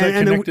how is that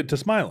connected to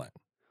smiling?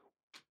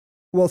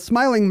 Well,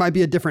 smiling might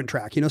be a different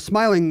track.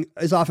 Smiling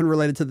is often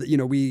related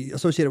to we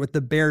associate it with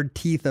the bared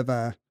teeth of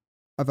a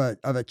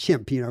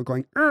chimp,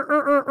 going,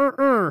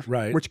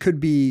 right. Which could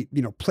be,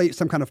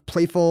 some kind of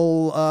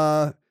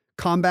playful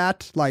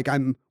combat. Like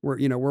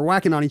we're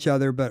whacking on each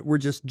other, but we're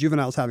just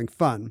juveniles having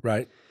fun.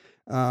 Right.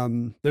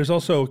 There's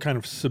also kind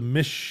of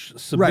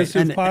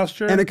submissive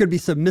posture, and it could be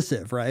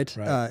submissive, right?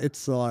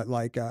 It's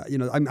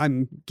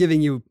I'm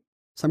giving you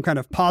some kind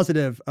of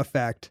positive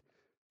effect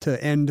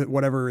to end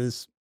whatever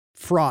is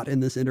fraught in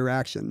this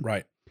interaction,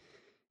 right?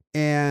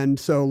 And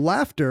so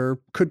laughter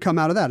could come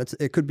out of that.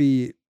 It could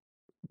be,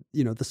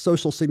 the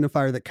social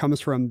signifier that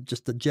comes from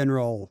just the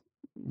general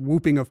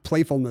whooping of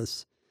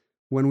playfulness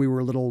when we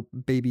were little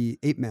baby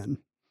ape men.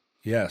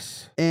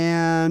 Yes,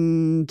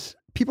 and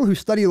people who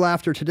study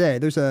laughter today,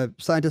 there's a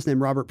scientist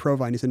named Robert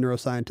Provine, he's a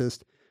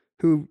neuroscientist,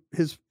 who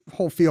his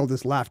whole field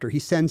is laughter. He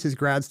sends his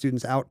grad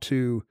students out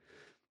to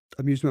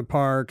amusement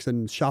parks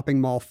and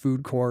shopping mall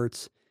food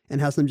courts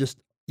and has them just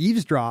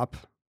eavesdrop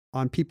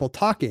on people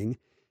talking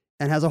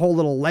and has a whole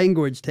little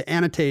language to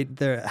annotate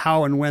the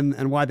how and when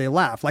and why they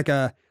laugh, like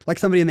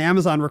somebody in the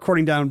Amazon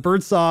recording down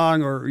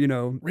birdsong or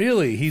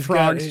really he's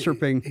frogs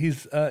chirping.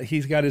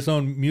 He's got his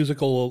own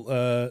musical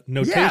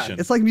notation. Yeah,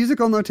 it's like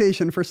musical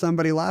notation for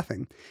somebody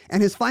laughing.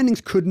 And his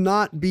findings could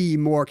not be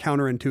more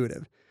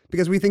counterintuitive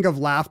because we think of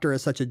laughter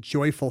as such a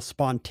joyful,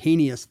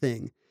 spontaneous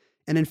thing,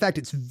 and in fact,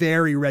 it's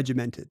very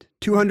regimented.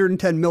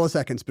 210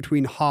 milliseconds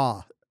between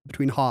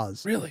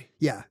haws. Really?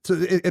 Yeah. So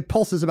it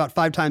pulses about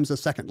 5 times a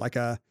second, like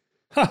a.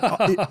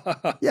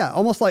 Yeah,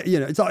 almost like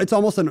it's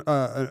almost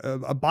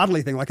a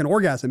bodily thing, like an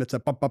orgasm. It's a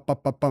bump, bump,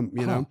 bump, bump, bump,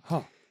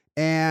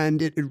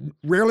 and it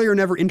rarely or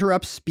never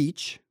interrupts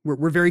speech.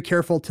 We're very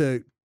careful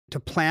to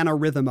plan a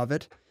rhythm of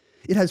it.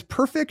 It has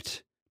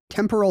perfect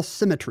temporal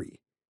symmetry.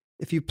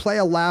 If you play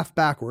a laugh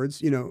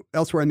backwards,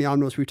 elsewhere in the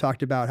Omnibus we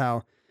talked about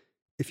how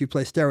if you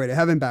play Stairway to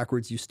Heaven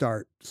backwards, you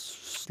start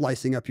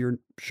slicing up your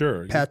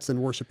pets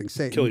and worshiping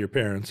Satan. Kill your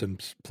parents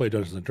and play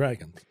Dungeons and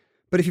Dragons.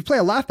 But if you play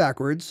a laugh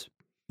backwards,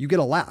 you get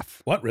a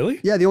laugh. What, really?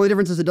 Yeah, the only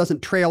difference is it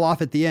doesn't trail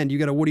off at the end. You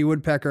get a Woody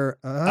Woodpecker.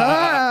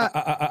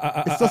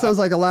 It still sounds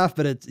like a laugh,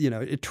 but it's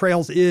it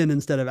trails in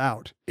instead of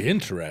out.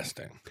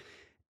 Interesting.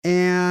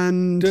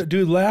 And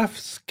do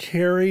laughs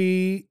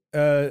carry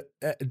a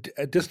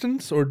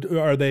distance, or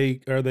are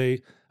they?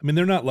 I mean,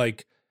 they're not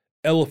like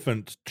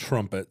elephant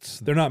trumpets.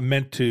 They're not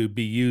meant to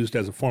be used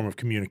as a form of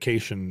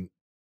communication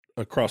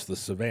across the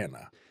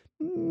savannah.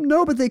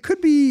 No, but they could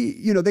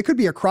be, they could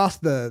be across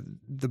the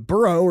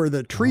burrow or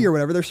the tree or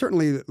whatever. They're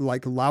certainly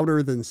like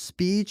louder than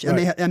speech. And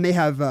they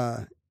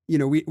have,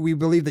 we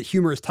believe that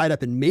humor is tied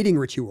up in mating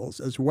rituals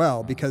as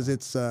well, because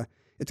it's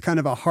kind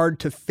of a hard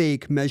to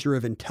fake measure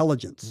of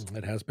intelligence.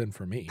 It has been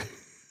for me.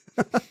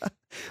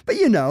 But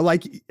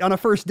like on a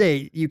first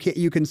date, you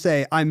can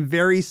say, I'm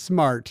very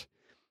smart,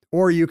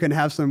 or you can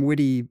have some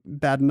witty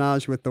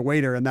badinage with the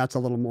waiter. And that's a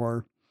little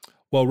more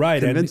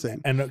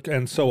convincing.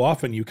 And so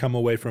often you come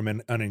away from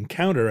an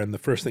encounter, and the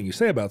first thing you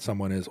say about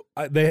someone is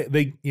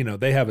they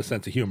have a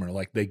sense of humor,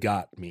 like they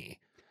got me.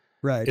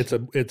 Right.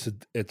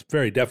 It's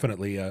very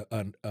definitely a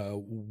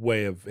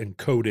way of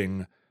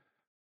encoding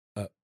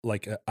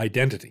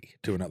identity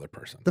to another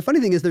person. The funny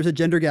thing is, there's a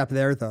gender gap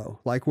there, though.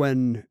 Like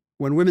when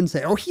women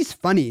say, "Oh, he's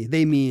funny,"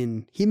 they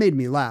mean he made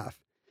me laugh,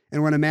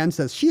 and when a man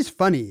says she's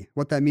funny,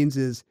 what that means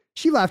is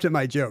she laughed at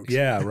my jokes.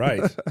 Yeah,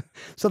 right.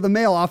 So the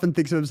male often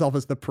thinks of himself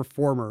as the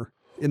performer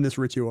in this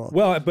ritual.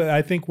 Well, but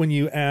I think when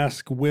you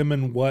ask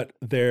women what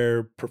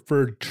their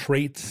preferred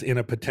traits in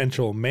a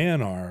potential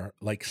man are,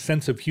 like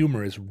sense of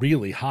humor is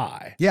really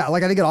high. Yeah,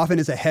 like I think it often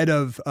is ahead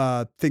of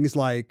things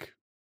like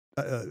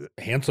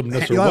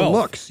handsomeness or wealth.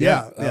 Looks.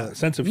 Yeah.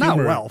 Sense of humor.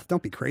 Not wealth.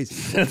 Don't be crazy.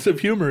 Sense of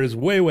humor is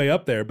way, way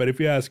up there. But if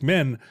you ask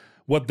men,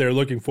 what they're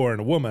looking for in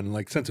a woman.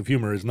 Like sense of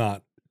humor is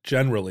not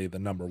generally the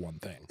number one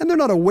thing. And they're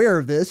not aware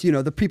of this. You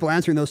know, the people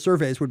answering those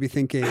surveys would be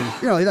thinking,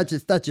 you know,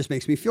 that just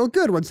makes me feel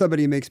good when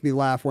somebody makes me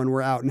laugh when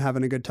we're out and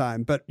having a good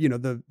time. But, you know,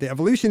 the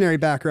evolutionary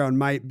background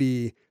might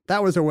be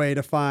that was a way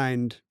to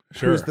find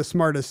who's the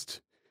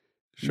smartest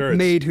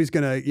maid who's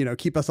going to, you know,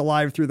 keep us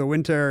alive through the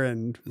winter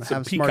and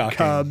have smart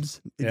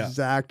cubs. Yeah.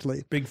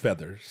 Exactly. Big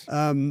feathers.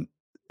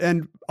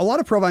 And a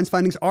lot of Provine's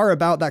findings are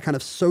about that kind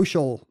of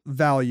social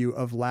value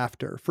of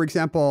laughter. For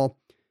example,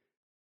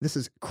 this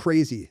is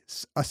crazy.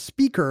 A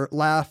speaker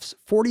laughs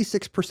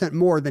 46%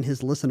 more than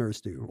his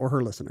listeners do, or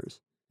her listeners.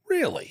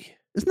 Really?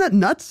 Isn't that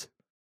nuts?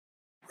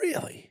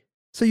 Really?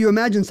 So you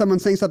imagine someone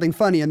saying something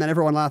funny and then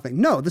everyone laughing.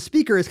 No, the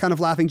speaker is kind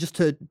of laughing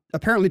just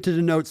apparently to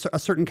denote a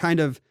certain kind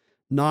of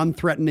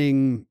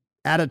non-threatening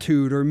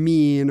attitude or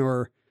mean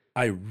or...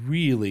 I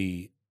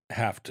really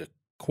have to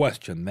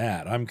question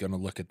that. I'm going to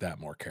look at that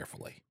more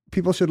carefully.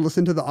 People should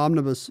listen to the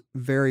omnibus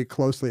very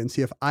closely and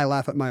see if I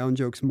laugh at my own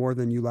jokes more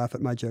than you laugh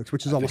at my jokes,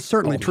 which is almost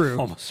certainly true.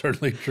 Almost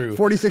certainly true.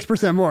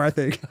 46% more, I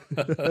think.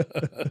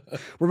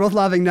 We're both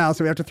laughing now,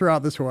 so we have to throw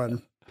out this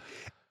one.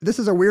 This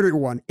is a weirder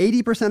one.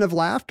 80% of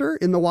laughter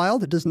in the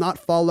wild does not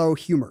follow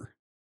humor.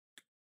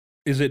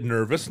 Is it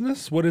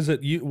nervousness? What is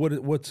it?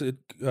 What's it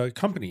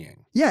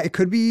accompanying? Yeah, it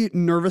could be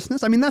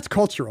nervousness. I mean, that's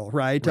cultural,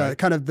 right?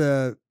 Kind of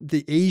the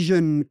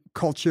Asian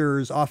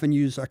cultures often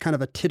use a kind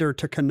of a titter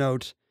to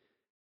connote,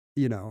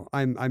 you know,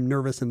 I'm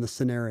nervous in this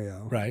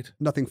scenario. Right.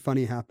 Nothing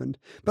funny happened.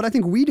 But I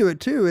think we do it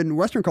too in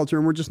Western culture,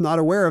 and we're just not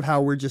aware of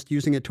how we're just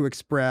using it to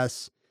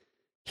express,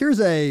 here's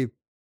a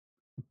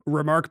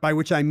remark by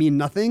which I mean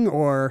nothing,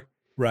 or...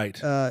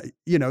 Right.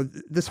 You know,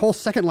 this whole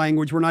second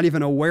language we're not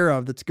even aware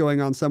of that's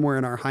going on somewhere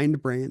in our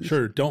hindbrains.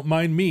 Sure. Don't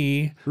mind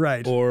me.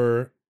 Right.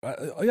 Or,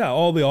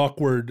 all the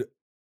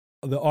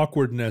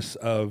awkwardness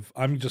of,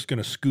 I'm just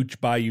going to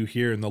scooch by you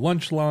here in the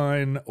lunch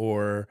line,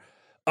 or,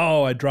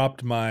 oh, I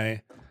dropped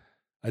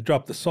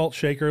the salt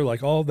shaker,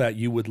 like all of that.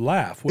 You would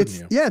laugh, wouldn't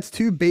you? Yeah, it's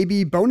two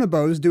baby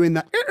bonobos doing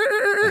that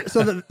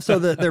so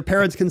that their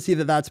parents can see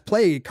that that's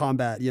play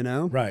combat, you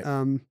know? Right.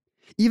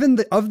 Even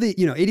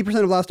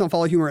 80% of laughs don't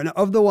follow humor, and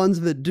of the ones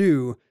that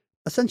do,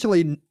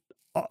 essentially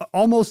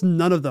almost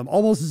none of them,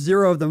 almost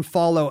zero of them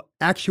follow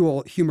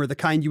actual humor, the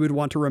kind you would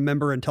want to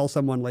remember and tell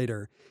someone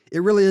later.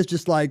 It really is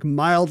just like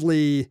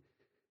mildly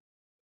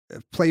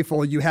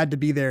playful, you had to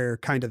be there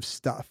kind of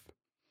stuff.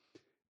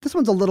 This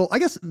one's I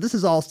guess this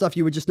is all stuff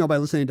you would just know by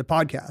listening to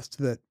podcasts,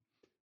 that,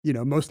 you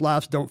know, most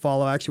laughs don't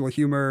follow actual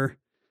humor.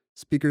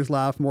 Speakers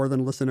laugh more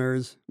than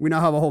listeners. We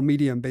now have a whole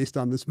medium based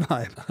on this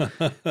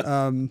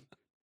vibe.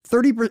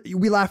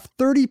 We laugh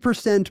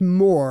 30%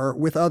 more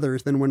with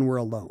others than when we're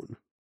alone.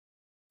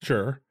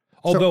 Sure.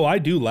 Although I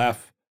do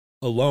laugh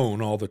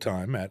alone all the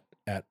time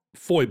at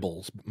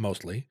foibles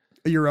mostly.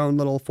 Your own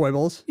little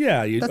foibles.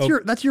 Yeah,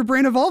 that's your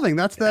brain evolving.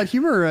 That's that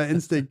humor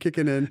instinct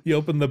kicking in. You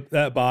open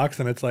that box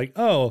and it's like,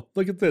 oh,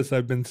 look at this.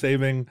 I've been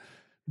saving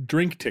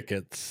drink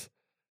tickets,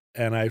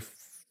 and I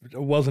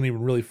wasn't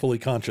even really fully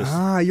conscious.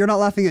 You're not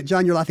laughing at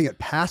John. You're laughing at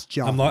Past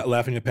John. I'm not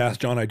laughing at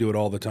Past John. I do it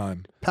all the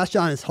time. Past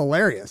John is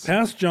hilarious.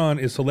 Past John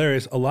is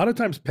hilarious. A lot of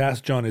times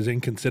Past John is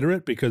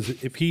inconsiderate,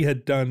 because if he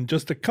had done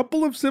just a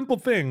couple of simple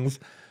things,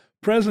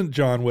 Present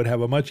John would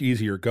have a much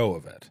easier go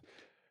of it.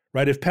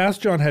 Right? If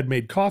Past John had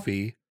made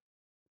coffee,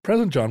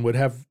 Present John would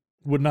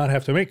not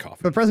have to make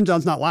coffee. But Present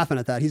John's not laughing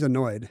at that. He's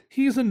annoyed.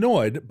 He's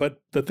annoyed,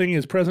 but the thing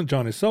is, Present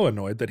John is so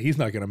annoyed that he's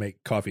not going to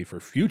make coffee for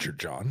Future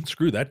John.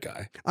 Screw that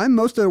guy. I'm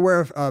most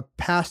aware of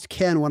Past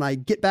Ken when I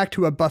get back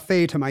to a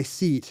buffet to my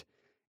seat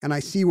and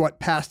I see what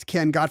Past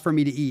Ken got for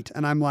me to eat.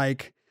 And I'm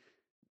like,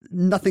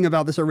 nothing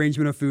about this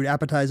arrangement of food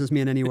appetizes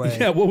me in any way.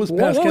 Yeah, what was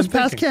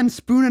Past Ken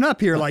spooning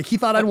up here? Like, he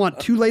thought I'd want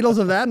 2 ladles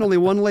of that and only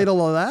 1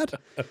 ladle of that?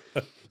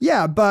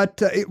 Yeah, but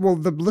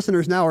the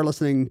listeners now are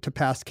listening to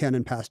Past Ken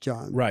and Past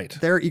John. Right.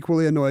 They're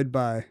equally annoyed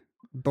by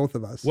both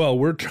of us. Well,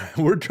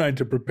 we're trying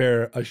to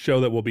prepare a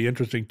show that will be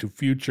interesting to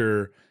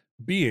future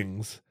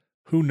beings.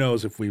 Who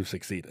knows if we've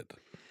succeeded?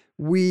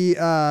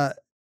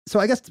 So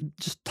I guess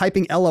just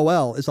typing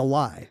LOL is a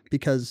lie,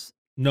 because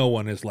no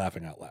one is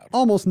laughing out loud.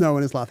 Almost no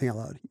one is laughing out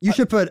loud. You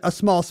should put a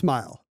small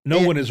smile.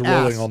 No one is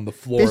rolling on the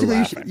floor basically,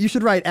 laughing. You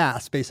should write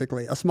ass,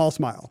 basically, a small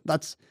smile.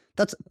 That's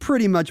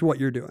pretty much what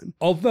you're doing.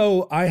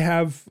 Although I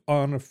have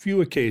on a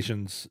few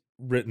occasions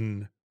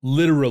written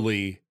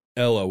literally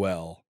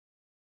LOL,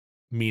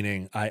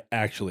 meaning I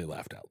actually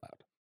laughed out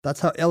loud. That's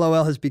how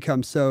LOL has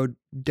become so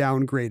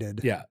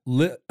downgraded. Yeah.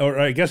 Or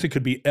I guess it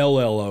could be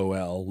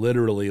LLOL,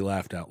 literally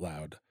laughed out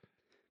loud.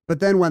 But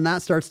then when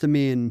that starts to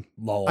mean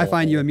lol. I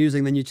find you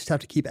amusing, then you just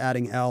have to keep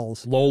adding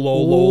L's. Lol,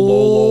 lol, lol,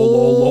 lol,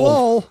 lol,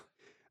 lol.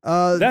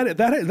 That's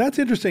That's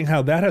interesting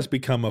how that has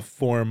become a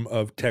form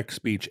of text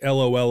speech.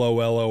 LOL,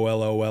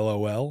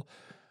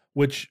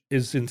 which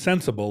is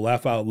insensible.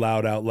 Laugh out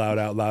loud, out loud,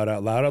 out loud,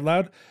 out loud, out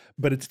loud.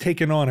 But it's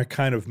taken on a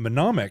kind of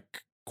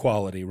mnemonic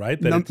quality, right?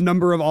 That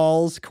number of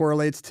alls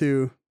correlates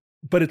to.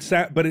 But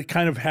it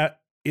kind of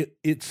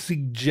it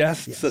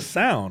suggests a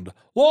sound.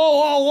 Whoa,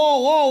 whoa, whoa,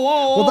 whoa,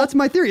 whoa. Well, that's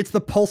my theory. It's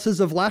the pulses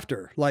of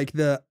laughter. Like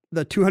the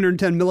the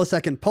 210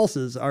 millisecond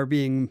pulses are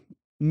being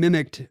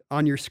mimicked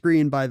on your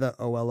screen by the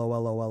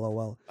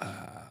OL.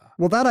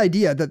 Well, that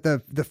idea that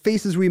the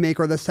faces we make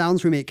or the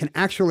sounds we make can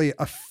actually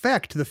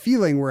affect the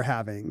feeling we're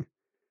having.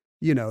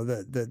 You know,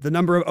 the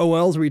number of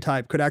OLs we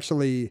type could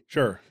actually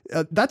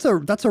that's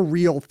a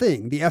real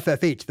thing. The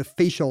FFH, the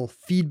facial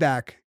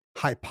feedback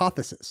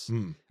hypothesis.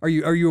 Are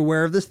you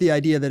aware of this? The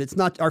idea that it's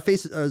not our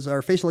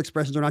facial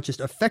expressions are not just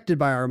affected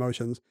by our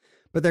emotions,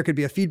 but there could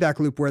be a feedback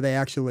loop where they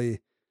actually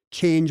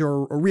change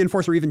or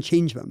reinforce or even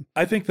change them.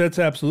 I think that's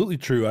absolutely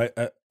true.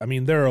 I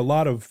mean, there are a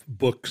lot of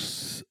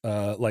books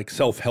like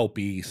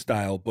self-helpy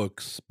style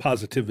books,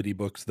 positivity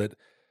books that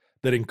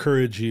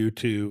encourage you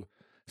to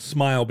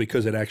smile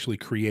because it actually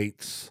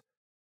creates,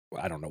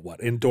 I don't know what,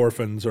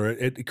 endorphins, or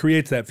it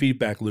creates that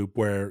feedback loop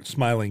where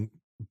smiling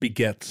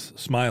begets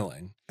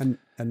smiling. And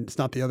it's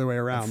not the other way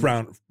around.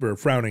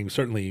 Frowning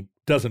certainly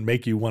doesn't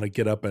make you want to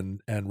get up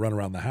and run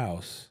around the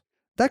house.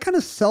 That kind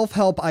of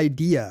self-help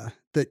idea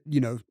that,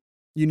 you know,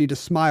 you need to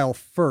smile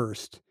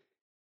first,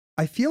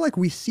 I feel like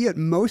we see it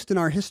most in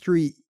our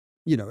history,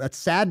 you know, at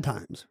sad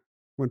times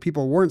when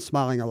people weren't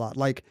smiling a lot.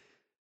 Like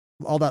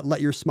all that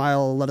let a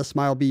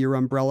smile be your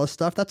umbrella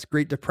stuff. That's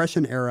Great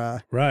Depression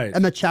era. Right.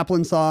 And the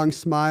Chaplin song,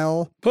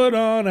 Smile. Put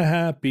on a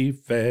happy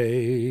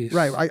face.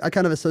 Right. I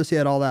kind of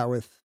associate all that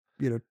with,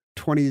 you know,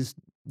 20s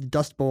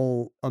Dust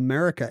Bowl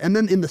America. And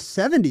then in the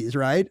 70s,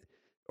 right?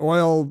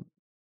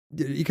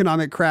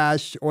 Economic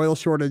crash, oil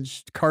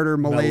shortage, Carter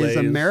malaise.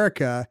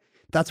 America.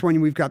 That's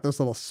when we've got those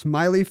little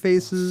smiley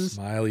faces.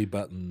 Smiley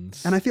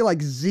buttons. And I feel like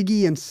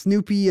Ziggy and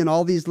Snoopy and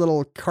all these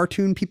little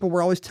cartoon people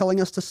were always telling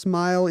us to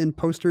smile in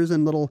posters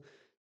and little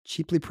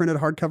cheaply printed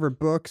hardcover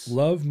books.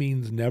 Love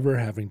means never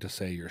having to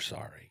say you're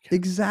sorry.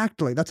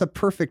 Exactly. That's a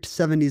perfect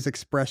 70s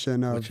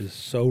expression of... Which is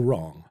so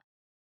wrong.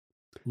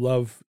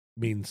 Love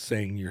means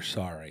saying you're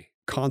sorry.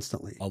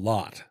 Constantly. A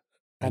lot.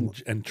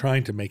 And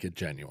trying to make it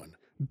genuine.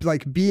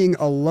 Like being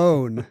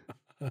alone...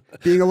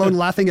 Being alone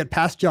laughing at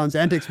past John's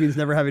antics means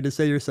never having to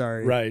say you're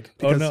sorry. Right.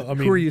 Because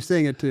who are you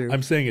saying it to?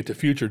 I'm saying it to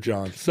future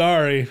John.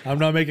 Sorry, I'm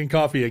not making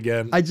coffee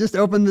again. I just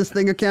opened this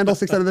thing of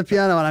candlesticks out of the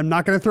piano and I'm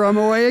not going to throw them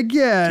away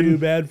again. Too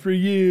bad for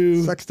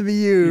you. Sucks to be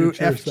you,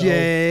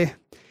 FJ.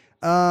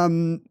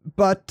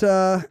 But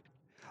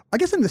I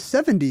guess in the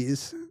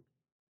 70s,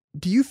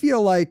 do you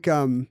feel like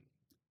kind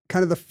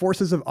of the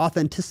forces of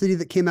authenticity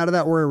that came out of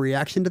that were a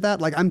reaction to that?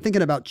 Like I'm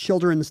thinking about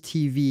children's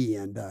TV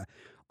and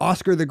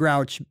Oscar the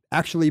Grouch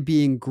actually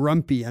being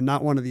grumpy and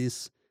not one of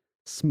these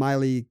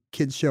smiley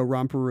kids show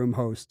romper room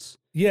hosts.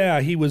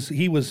 Yeah, he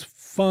was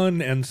fun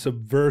and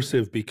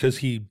subversive because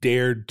he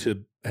dared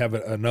to have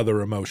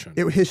another emotion.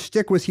 His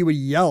shtick was he would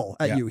yell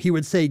at you. He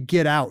would say,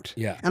 "Get out."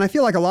 Yeah. And I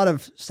feel like a lot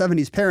of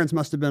 70s parents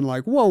must have been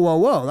like, whoa, whoa,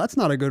 whoa, that's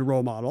not a good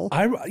role model.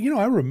 I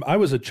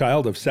was a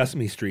child of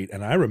Sesame Street,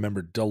 and I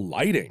remember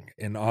delighting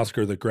in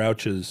Oscar the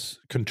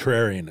Grouch's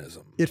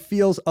contrarianism. It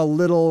feels a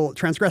little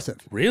transgressive.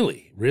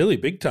 Really, really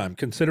big time,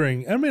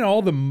 considering, I mean,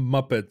 all the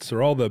Muppets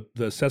or all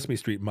the Sesame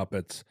Street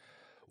Muppets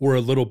were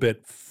a little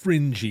bit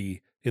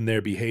fringy in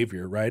their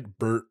behavior, right?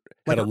 Bert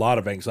had a lot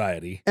of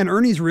anxiety. And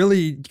Ernie's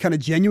really kind of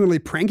genuinely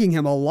pranking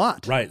him a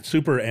lot. Right.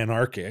 Super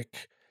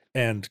anarchic.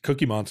 And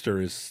Cookie Monster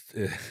is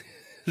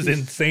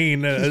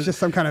insane. He's just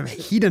some kind of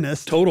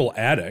hedonist. Total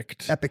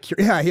addict. Epicure.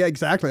 Yeah,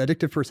 exactly.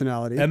 Addictive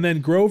personality. And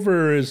then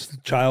Grover is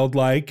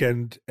childlike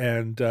and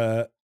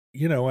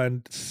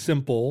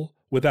simple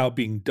without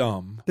being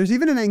dumb. There's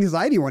even an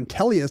anxiety one.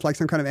 Telly is like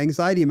some kind of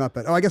anxiety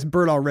Muppet. Oh, I guess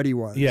Bert already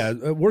was. Yeah,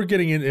 we're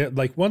getting in,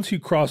 like, once you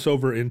cross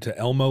over into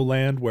Elmo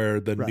land where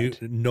the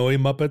Noi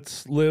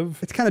Muppets live.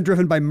 It's kind of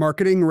driven by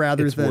marketing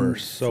rather it's than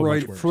worse, so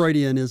much worse.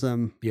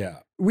 Freudianism. Yeah.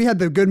 We had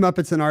the good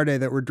Muppets in our day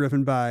that were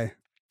driven by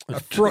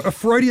a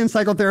Freudian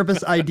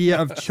psychotherapist idea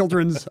of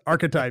children's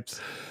archetypes.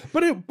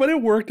 But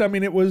it worked. I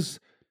mean,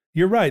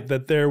 you're right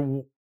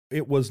that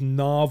it was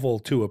novel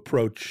to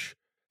approach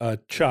a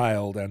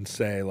child and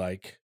say,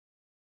 like,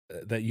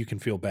 that you can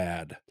feel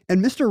bad.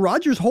 And Mr.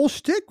 Rogers' whole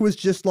shtick was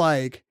just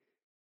like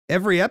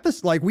every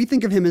episode, like we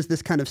think of him as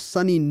this kind of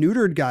sunny,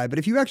 neutered guy. But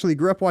if you actually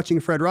grew up watching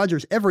Fred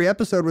Rogers, every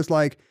episode was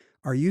like,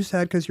 are you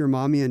sad because your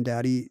mommy and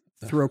daddy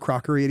throw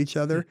crockery at each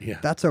other? Yeah.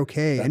 That's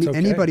okay. Okay.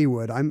 Anybody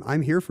would.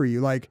 I'm here for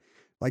you. Like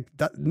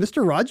that.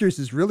 Mr. Rogers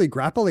is really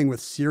grappling with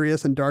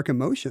serious and dark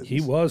emotions.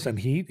 He was, and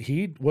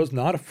he was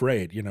not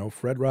afraid. You know,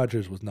 Fred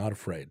Rogers was not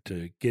afraid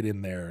to get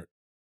in there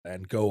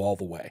and go all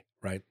the way.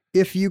 Right.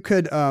 If you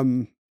could,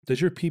 does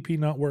your PP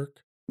not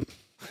work?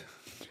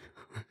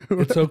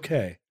 It's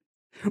okay.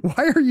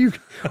 Why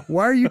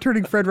are you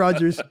turning Fred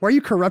Rogers? Why are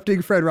you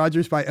corrupting Fred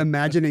Rogers by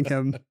imagining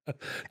him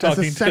as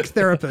a sex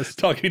therapist?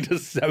 Talking to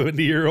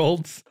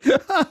 70-year-olds.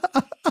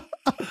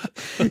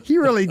 He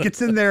really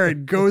gets in there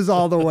and goes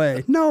all the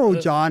way. No,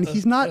 John,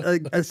 he's not a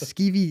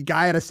skeevy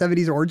guy at a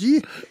 70s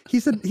orgy.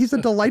 He's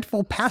a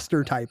delightful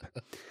pastor type.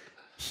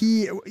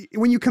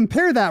 When you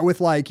compare that with,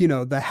 like, you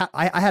know,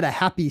 I had a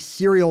happy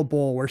cereal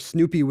bowl where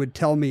Snoopy would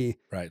tell me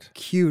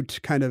cute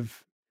kind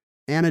of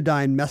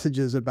anodyne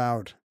messages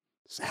about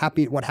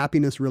what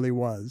happiness really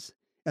was.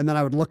 And then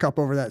I would look up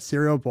over that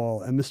cereal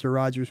bowl and Mr.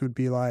 Rogers would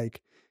be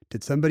like,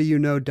 did somebody you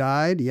know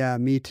died? Yeah,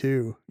 me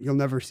too. You'll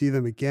never see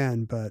them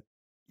again, but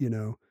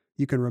you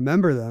can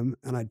remember them.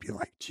 And I'd be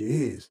like,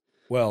 geez.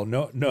 Well,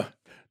 no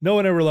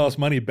one ever lost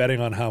money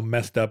betting on how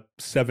messed up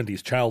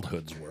 70s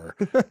childhoods were.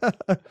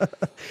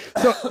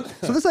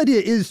 So this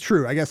idea is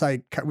true. I guess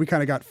we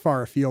kind of got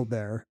far afield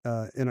there,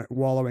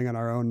 wallowing in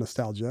our own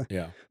nostalgia.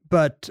 Yeah.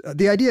 But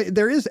the idea,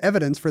 there is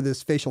evidence for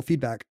this facial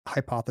feedback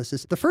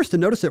hypothesis. The first to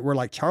notice it were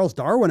like Charles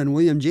Darwin and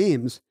William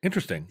James.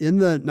 Interesting. In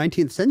the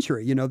 19th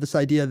century, this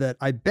idea that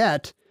I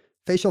bet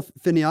facial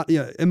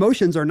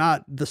emotions are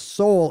not the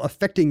soul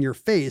affecting your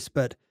face,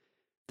 but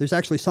there's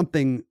actually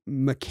something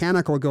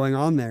mechanical going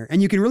on there.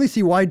 And you can really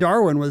see why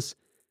Darwin was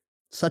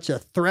such a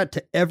threat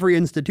to every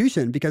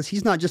institution, because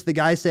he's not just the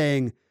guy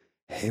saying,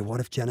 hey, what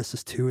if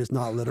Genesis 2 is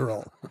not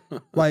literal?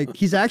 Like,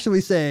 he's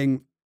actually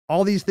saying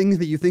all these things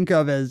that you think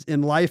of as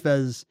in life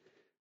as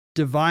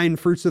divine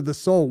fruits of the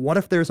soul. What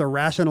if there's a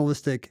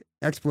rationalistic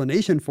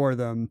explanation for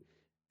them?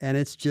 And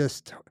it's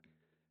just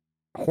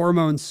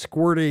hormones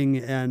squirting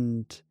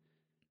and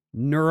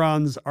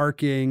neurons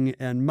arcing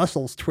and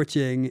muscles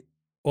twitching.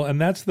 Well, and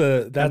that's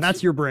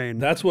your brain.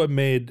 That's what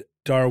made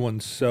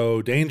Darwin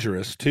so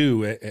dangerous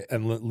too,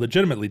 and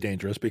legitimately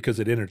dangerous, because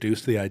it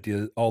introduced the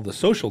idea, all the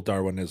social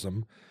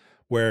Darwinism,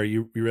 where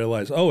you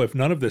realize, oh, if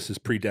none of this is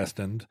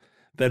predestined,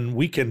 then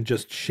we can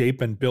just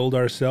shape and build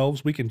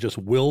ourselves. We can just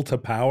will to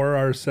power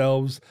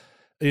ourselves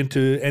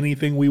into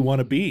anything we want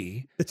to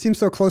be. It seems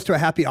so close to a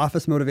happy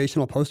office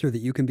motivational poster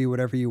that you can be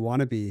whatever you want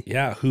to be.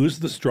 Yeah, who's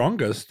the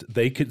strongest?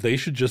 They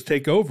should just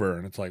take over.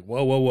 And it's like,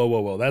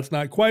 whoa. That's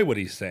not quite what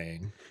he's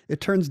saying. It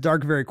turns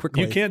dark very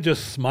quickly. You can't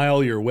just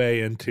smile your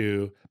way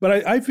into,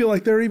 but I feel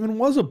like there even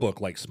was a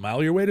book like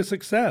Smile Your Way to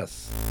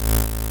Success.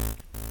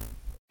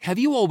 Have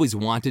you always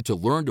wanted to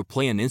learn to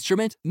play an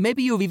instrument?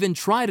 Maybe you've even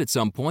tried at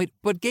some point,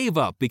 but gave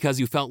up because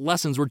you felt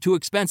lessons were too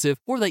expensive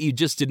or that you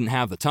just didn't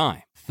have the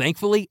time.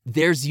 Thankfully,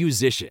 there's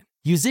Musician.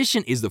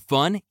 Musician is the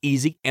fun,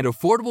 easy, and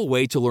affordable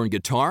way to learn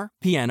guitar,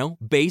 piano,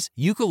 bass,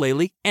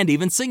 ukulele, and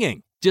even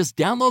singing. Just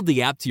download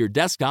the app to your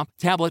desktop,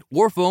 tablet,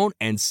 or phone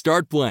and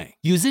start playing.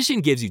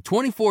 Musician gives you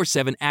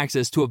 24/7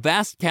 access to a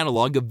vast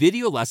catalog of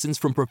video lessons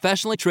from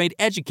professionally trained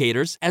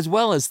educators, as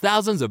well as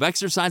thousands of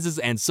exercises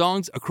and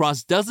songs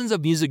across dozens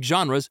of music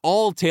genres,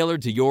 all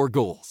tailored to your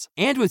goals.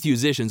 And with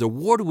Musician's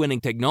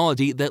award-winning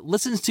technology that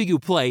listens to you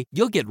play,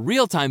 you'll get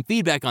real-time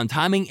feedback on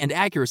timing and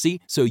accuracy,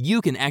 so you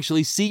can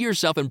actually see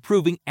yourself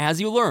improving as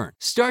you learn.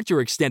 Start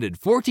your extended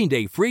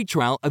 14-day free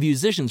trial of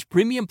Musician's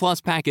Premium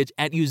Plus package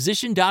at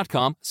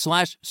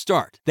musician.com/start.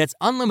 That's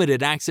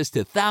unlimited access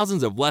to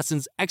thousands of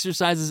lessons,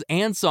 exercises,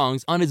 and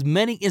songs on as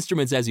many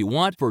instruments as you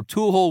want for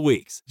 2 whole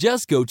weeks.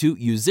 Just go to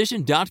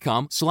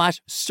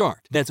musician.com/start.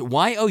 That's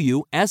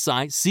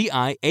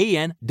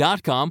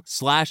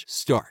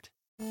YOUSICIAN.com/start.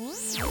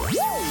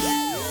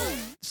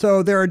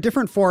 So there are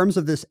different forms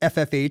of this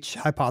FFH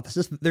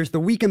hypothesis. There's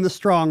the weak and the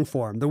strong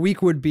form. The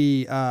weak would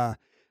be, I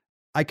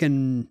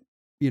can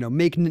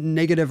make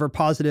negative or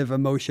positive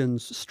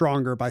emotions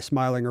stronger by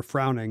smiling or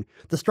frowning.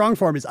 The strong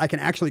form is I can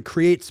actually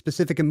create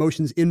specific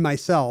emotions in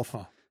myself,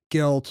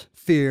 guilt,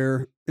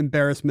 fear,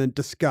 embarrassment,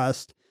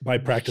 disgust, by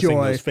practicing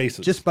joy, those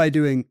faces. just by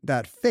doing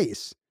that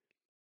face.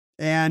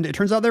 And it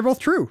turns out they're both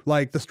true.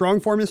 Like the strong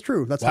form is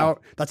true. That's how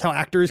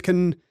actors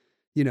can,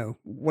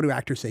 what do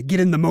actors say? Get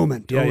in the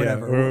moment or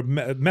whatever. Or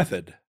a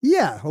method.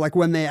 Yeah. Like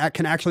when they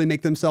can actually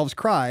make themselves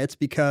cry, it's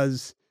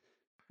because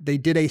they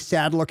did a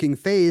sad looking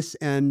face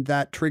and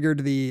that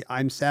triggered the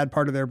I'm sad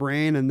part of their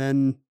brain, and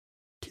then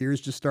tears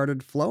just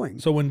started flowing.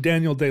 So when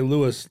Daniel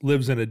Day-Lewis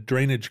lives in a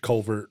drainage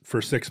culvert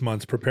for 6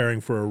 months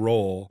preparing for a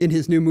role in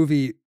his new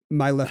movie,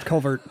 My Left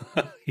Culvert,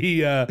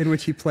 in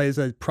which he plays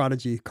a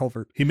prodigy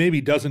culvert, he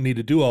maybe doesn't need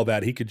to do all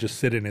that. He could just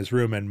sit in his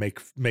room and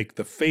make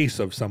the face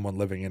of someone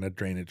living in a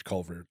drainage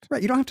culvert.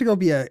 Right. You don't have to go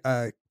be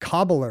a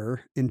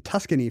cobbler in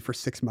Tuscany for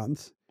 6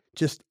 months.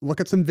 Just look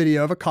at some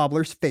video of a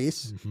cobbler's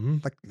face,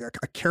 like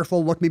a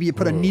careful look. Maybe you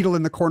put a needle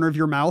in the corner of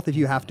your mouth if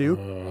you have to,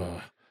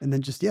 and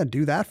then just,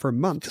 do that for a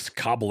month. Just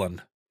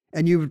cobbling.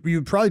 And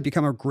you'd probably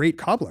become a great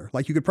cobbler.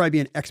 Like you could probably be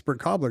an expert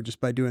cobbler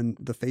just by doing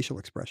the facial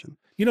expression.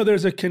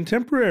 There's a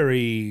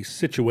contemporary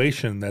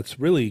situation that's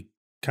really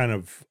kind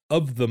of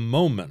the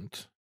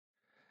moment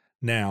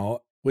now,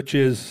 which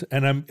is,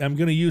 and I'm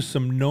going to use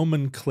some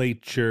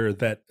nomenclature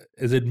that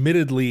is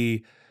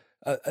admittedly,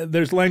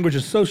 there's language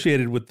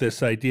associated with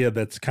this idea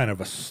that's kind of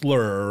a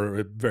slur,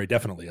 or very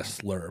definitely a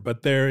slur,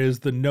 but there is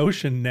the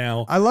notion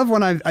now. I love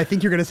when I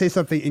think you're going to say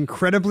something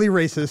incredibly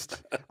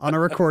racist on a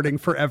recording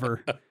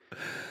forever.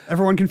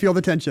 Everyone can feel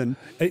the tension.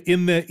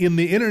 In the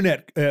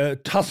internet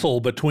tussle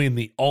between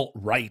the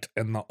alt-right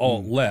and the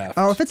alt-left.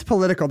 Oh, if it's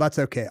political, that's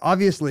okay.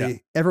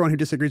 Obviously, everyone who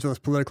disagrees with us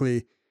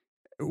politically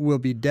will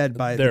be dead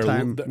by the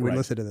time we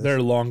listen to this.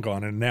 They're long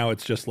gone, and now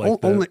it's just like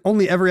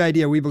only every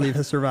idea we believe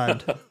has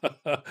survived.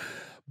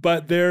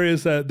 But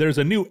there's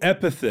a new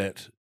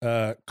epithet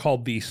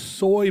called the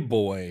soy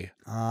boy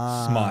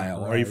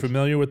smile. Right. Are you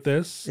familiar with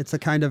this? It's a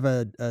kind of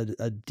a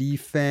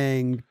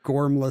defanged,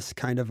 gormless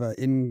kind of a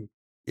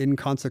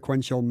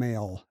inconsequential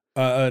male.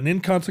 An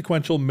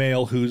inconsequential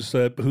male who's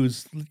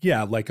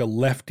like a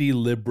lefty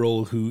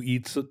liberal who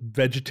eats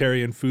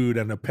vegetarian food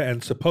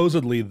and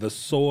supposedly the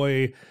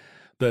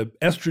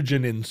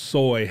estrogen in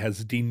soy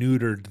has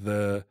neutered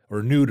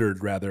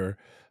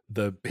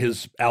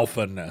his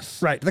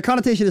alphaness. Right. The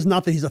connotation is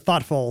not that he's a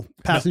thoughtful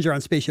passenger on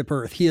Spaceship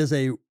Earth. He is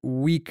a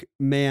weak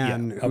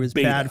man who is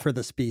bad for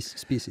the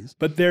species.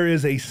 But there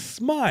is a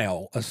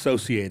smile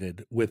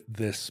associated with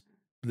this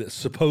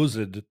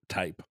supposed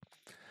type,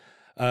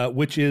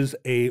 which is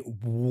a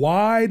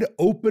wide,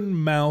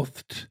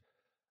 open-mouthed,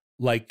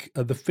 like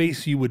the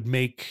face you would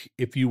make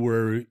if you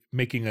were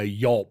making a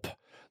yelp,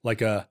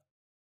 like a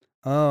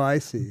Oh, I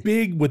see.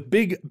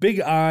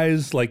 big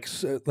eyes, like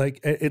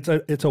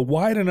it's a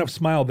wide enough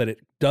smile that it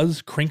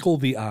does crinkle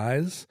the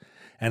eyes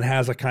and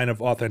has a kind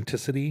of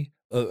authenticity,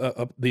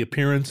 the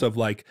appearance of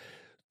like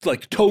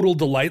total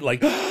delight,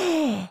 like,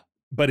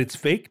 but it's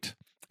faked.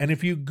 And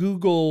if you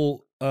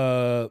Google,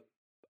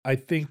 I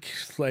think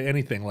like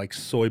anything like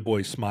soy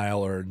boy smile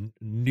or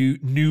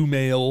new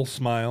male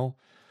smile,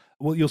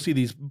 well, you'll see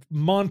these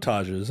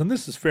montages, and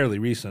this is fairly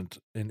recent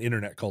in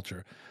internet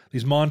culture.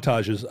 These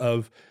montages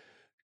of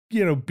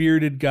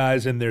bearded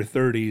guys in their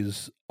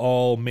 30s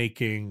all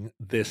making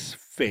this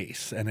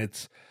face, and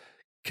it's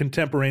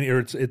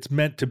contemporaneous, or it's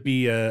meant to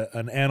be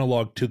an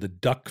analog to the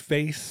duck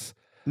face,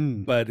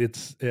 but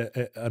it's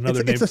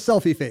another name. It's a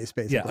selfie face,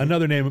 basically. Yeah,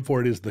 another name for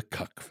it is the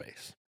cuck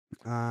face.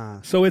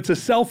 So it's a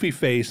selfie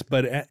face,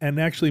 and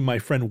actually my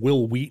friend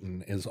Will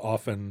Wheaton is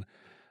often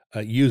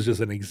used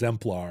as an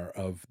exemplar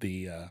of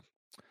the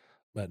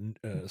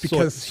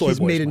because soy he's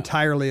boy made smile.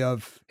 entirely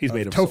of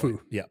tofu.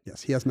 Soy. Yeah.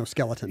 Yes, he has no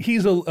skeleton.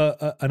 He's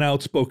an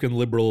outspoken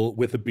liberal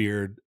with a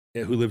beard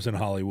who lives in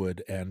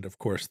Hollywood, and of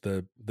course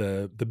the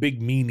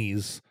big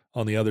meanies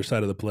on the other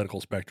side of the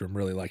political spectrum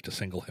really like to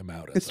single him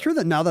out. It's true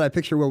that now that I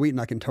picture Will Wheaton,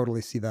 I can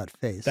totally see that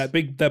face. That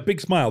big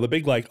smile, the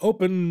big like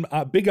open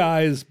big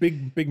eyes,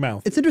 big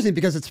mouth. It's interesting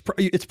because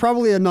it's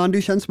probably a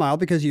non-Duchenne smile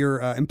because you're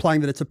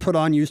implying that it's a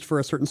put-on used for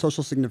a certain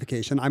social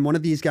signification. I'm one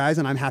of these guys,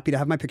 and I'm happy to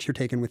have my picture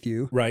taken with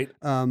you. Right.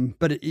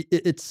 But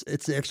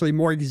it's actually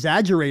more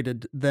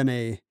exaggerated than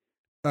a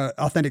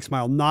authentic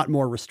smile, not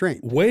more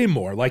restrained. Way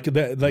more like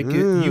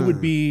you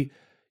would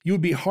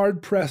be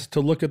hard pressed to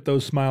look at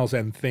those smiles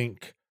and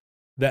think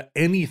that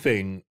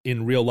anything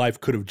in real life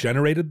could have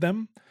generated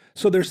them.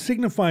 So they're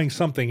signifying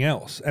something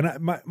else. And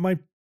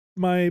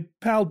my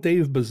pal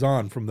Dave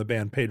Bazan from the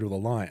band Pedro the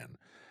Lion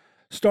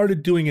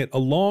started doing it a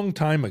long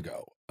time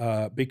ago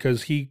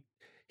because he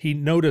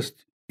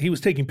noticed he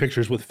was taking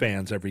pictures with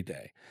fans every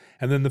day.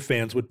 And then the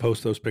fans would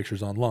post those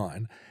pictures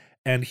online.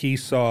 And he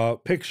saw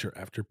picture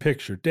after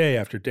picture, day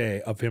after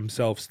day of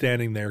himself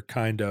standing there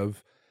kind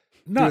of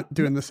not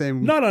doing the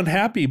same, not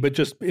unhappy, but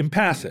just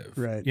impassive,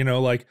 right?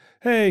 Like,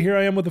 hey, here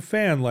I am with a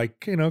fan,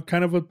 like,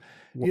 kind of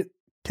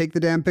take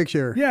the damn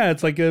picture. Yeah,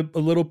 it's like a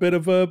little bit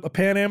of a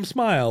Pan Am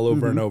smile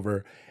over and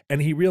over.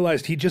 And he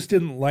realized he just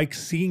didn't like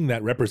seeing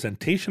that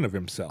representation of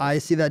himself. I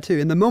see that too.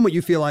 In the moment,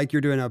 you feel like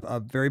you're doing a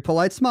very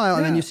polite smile,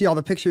 and then you see all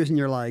the pictures, and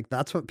you're like,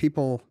 that's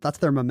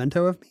their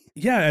memento of me.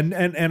 Yeah,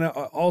 and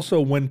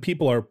also when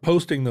people are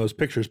posting those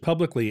pictures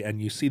publicly,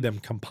 and you see them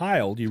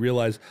compiled, you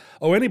realize,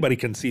 oh, anybody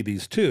can see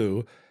these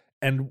too.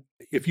 And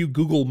if you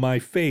Google my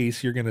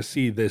face, you're going to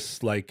see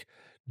this like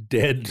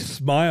dead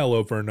smile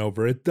over and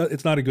over.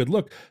 It's not a good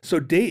look. So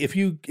Dave, if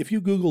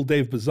you Google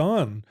Dave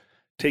Bazan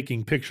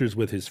taking pictures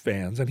with his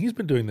fans, and he's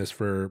been doing this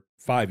for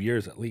 5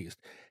 years at least,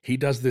 he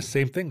does this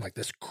same thing, like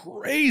this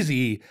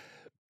crazy,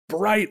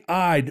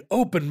 bright-eyed,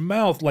 open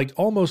mouth, like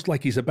almost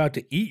like he's about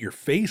to eat your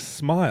face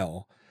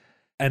smile.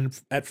 And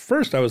at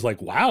first I was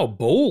like, wow,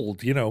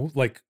 bold,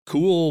 like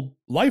cool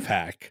life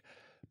hack.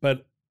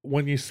 But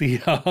when you see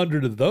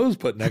 100 of those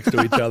put next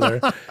to each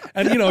other,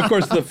 and of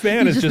course the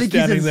fan is just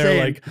standing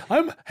there like,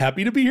 I'm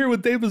happy to be here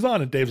with Dave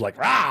Bazan, and Dave's like,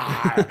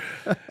 rah!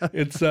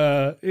 It's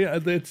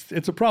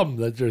a problem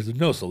that there's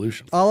no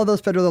solution. All of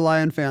those Pedro the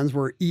Lion fans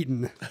were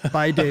eaten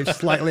by Dave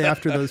slightly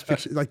after those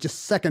pictures, like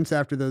just seconds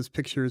after those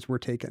pictures were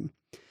taken.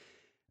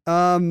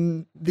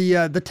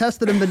 The tests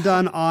that have been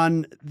done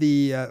on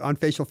on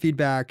facial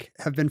feedback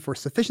have been for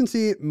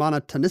sufficiency,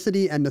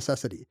 monotonicity, and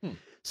necessity.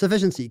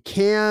 Sufficiency: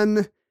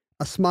 can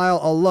a smile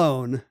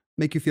alone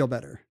make you feel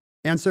better?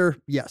 Answer: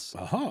 yes.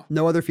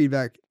 No other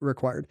feedback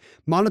required.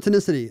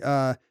 Monotonicity: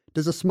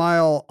 does a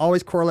smile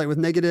always correlate with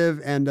negative,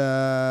 and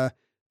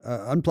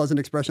unpleasant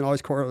expression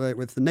always correlate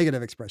with the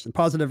negative expression,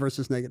 positive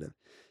versus negative?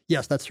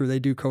 Yes, that's true. They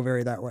do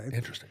co-vary that way.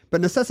 Interesting. But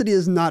necessity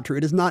is not true.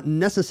 It is not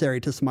necessary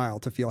to smile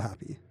to feel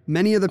happy.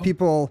 Many of the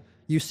people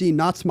you see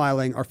not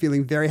smiling are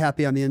feeling very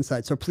happy on the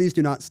inside. So please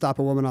do not stop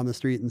a woman on the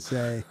street and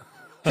say,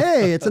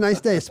 hey, it's a nice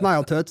day.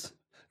 Smile, toots.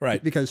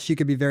 Right. Because she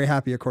could be very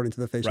happy according to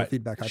the facial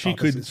feedback hypothesis. She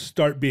could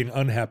start being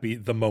unhappy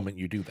the moment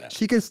you do that.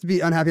 She could be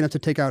unhappy enough to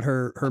take out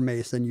her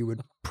mace, and you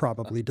would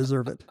probably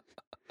deserve it.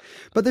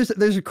 But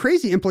there's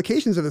crazy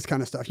implications of this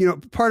kind of stuff,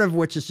 part of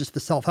which is just the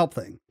self-help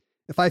thing.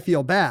 If I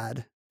feel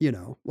bad,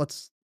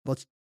 let's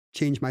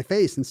change my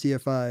face and see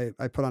if I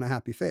put on a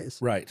happy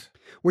face. Right.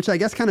 Which I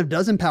guess kind of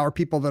does empower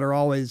people that are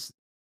always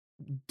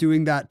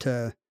doing that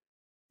to,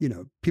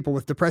 people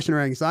with depression or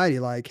anxiety,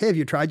 like, hey, have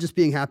you tried just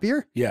being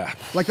happier? Yeah.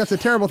 Like, that's a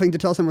terrible thing to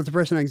tell someone with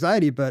depression and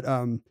anxiety, but,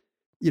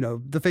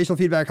 the facial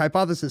feedback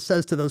hypothesis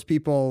says to those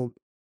people,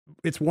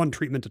 it's one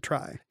treatment to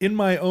try. In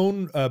my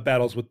own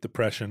battles with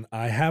depression,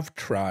 I have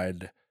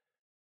tried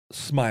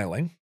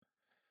smiling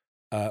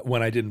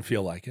when I didn't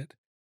feel like it,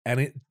 and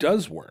it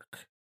does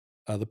work.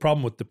 The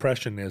problem with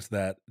depression is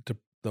that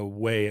the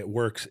way it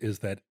works is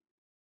that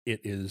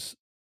it is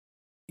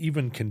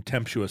even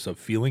contemptuous of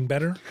feeling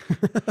better.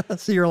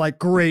 So you're like,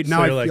 great, now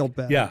So I you're feel like,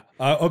 better. Yeah.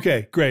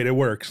 Okay, great. It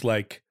works.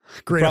 Like,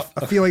 Great,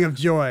 a feeling of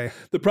joy.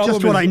 the problem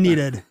Just what is, I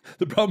needed.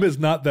 The problem is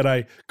not that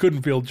I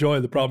couldn't feel joy.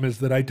 The problem is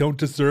that I don't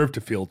deserve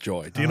to feel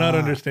joy. Do you not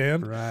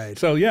understand? Right.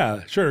 So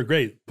yeah, sure,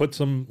 great. Put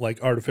some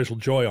like artificial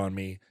joy on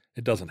me.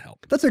 It doesn't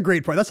help. That's a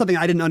great point. That's something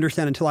I didn't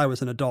understand until I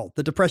was an adult.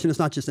 The depression is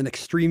not just an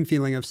extreme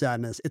feeling of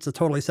sadness. It's a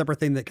totally separate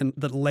thing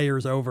that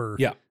layers over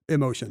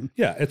emotion.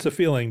 Yeah, it's a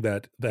feeling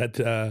that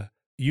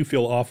you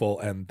feel awful,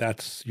 and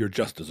that's your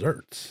just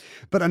desserts.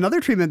 But another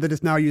treatment that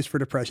is now used for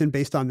depression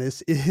based on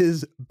this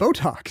is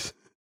Botox.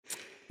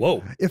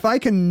 Whoa. If I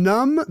can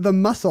numb the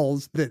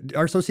muscles that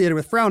are associated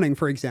with frowning,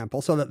 for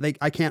example, so that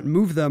I can't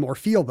move them or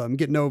feel them,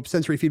 get no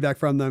sensory feedback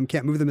from them,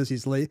 can't move them as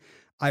easily,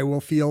 I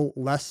will feel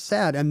less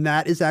sad. And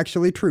that is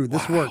actually true.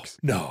 This works.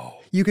 No.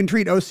 You can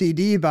treat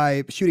OCD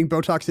by shooting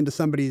Botox into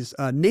somebody's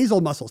nasal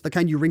muscles, the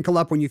kind you wrinkle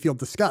up when you feel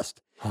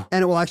disgust. Huh.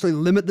 And it will actually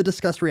limit the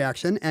disgust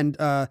reaction and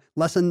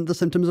lessen the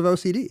symptoms of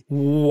OCD.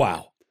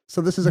 Wow. So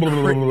this is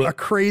a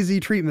crazy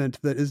treatment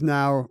that is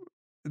now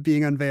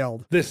being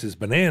unveiled. This is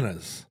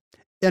bananas.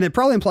 And it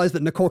probably implies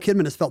that Nicole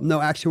Kidman has felt no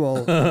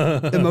actual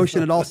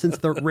emotion at all since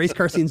the race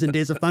car scenes in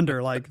Days of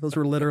Thunder. Like, those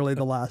were literally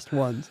the last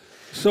ones.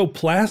 So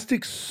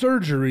plastic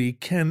surgery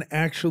can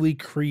actually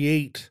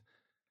create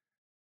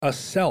a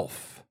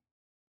self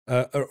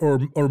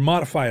or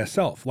modify a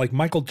self. Like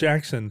Michael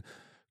Jackson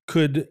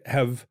could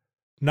have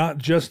not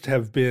just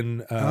have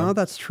been... oh,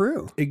 that's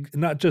true.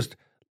 Not just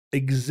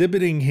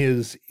exhibiting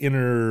his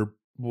inner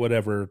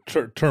whatever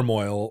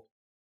turmoil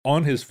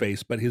on his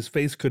face, but his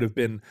face could have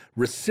been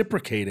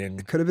reciprocating.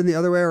 It could have been the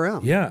other way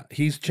around. Yeah,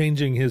 he's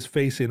changing his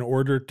face in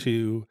order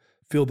to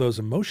feel those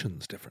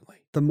emotions differently.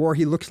 The more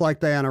he looks like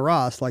Diana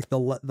Ross, like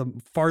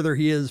the farther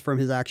he is from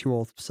his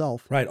actual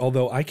self. Right,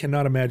 although I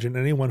cannot imagine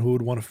anyone who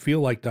would want to feel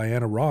like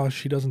Diana Ross.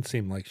 She doesn't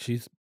seem like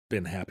she's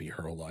been happy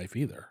her whole life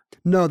either.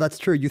 No, that's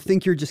true. You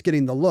think you're just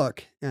getting the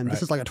look, and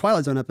this is like a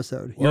Twilight Zone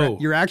episode.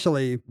 You're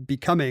actually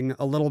becoming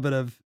a little bit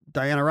of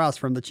Diana Ross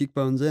from the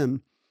cheekbones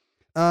in.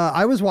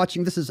 I was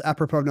watching, this is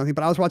apropos of nothing,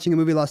 but I was watching a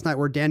movie last night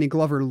where Danny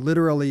Glover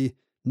literally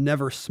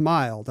never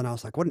smiled. And I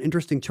was like, what an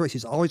interesting choice.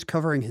 He's always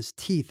covering his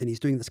teeth and he's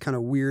doing this kind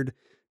of weird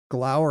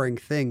glowering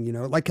thing,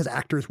 like because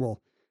actors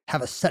will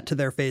have a set to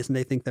their face and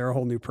they think they're a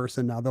whole new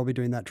person. Now they'll be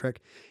doing that trick.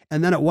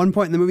 And then at one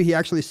point in the movie, he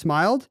actually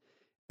smiled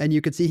and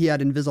you could see he had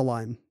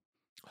Invisalign.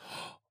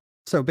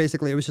 So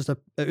basically it was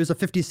a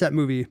 50 set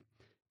movie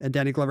and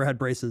Danny Glover had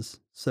braces.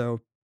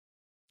 So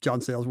John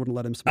Sayles wouldn't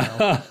let him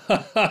smile.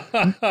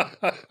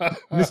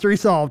 Mystery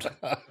solved.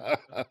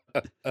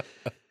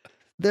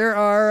 There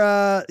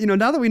are,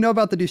 now that we know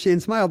about the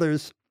Duchenne smile,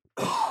 there's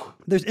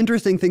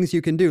interesting things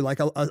you can do. Like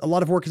a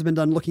lot of work has been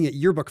done looking at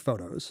yearbook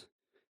photos.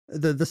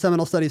 The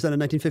seminal study was done in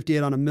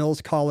 1958 on a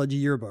Mills College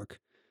yearbook.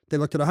 They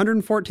looked at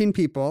 114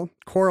 people,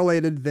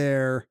 correlated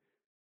their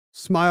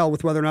smile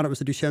with whether or not it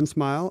was a Duchenne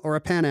smile or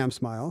a Pan Am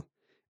smile.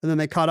 And then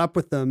they caught up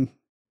with them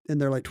in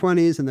their late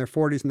 20s and their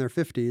 40s and their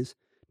 50s.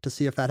 To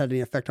see if that had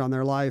any effect on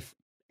their life.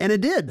 And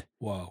it did.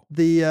 Wow.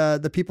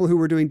 The people who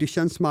were doing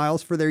Duchenne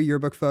smiles for their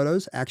yearbook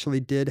photos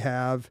actually did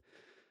have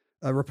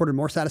reported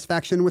more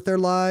satisfaction with their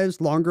lives,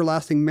 longer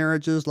lasting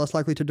marriages, less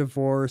likely to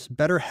divorce,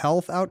 better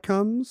health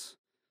outcomes.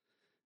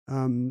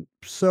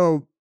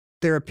 So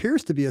there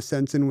appears to be a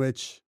sense in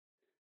which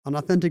an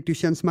authentic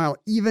Duchenne smile,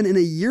 even in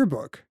a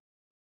yearbook,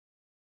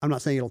 I'm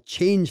not saying it'll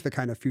change the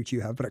kind of future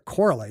you have, but it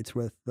correlates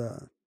with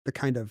the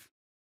kind of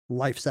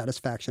life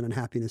satisfaction and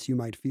happiness you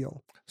might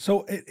feel.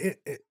 So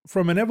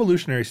from an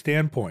evolutionary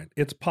standpoint,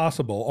 it's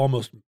possible,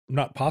 almost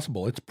not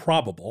possible, it's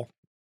probable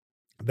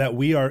that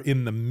we are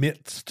in the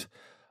midst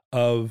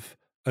of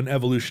an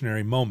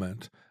evolutionary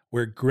moment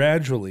where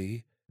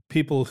gradually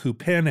people who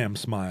Pan Am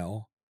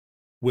smile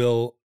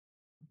will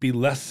be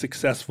less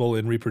successful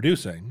in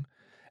reproducing.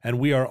 And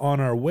we are on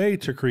our way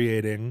to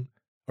creating,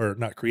 or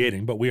not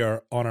creating, but we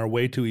are on our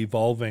way to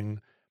evolving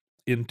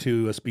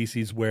into a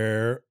species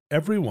where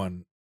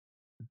everyone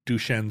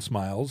Duchenne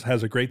smiles,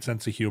 has a great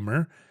sense of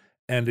humor,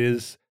 and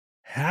is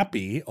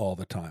happy all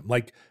the time.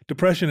 Like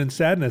depression and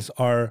sadness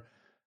are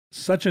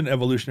such an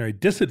evolutionary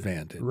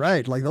disadvantage.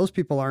 Right. Like those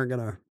people aren't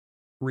going to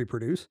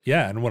reproduce.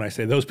 Yeah. And when I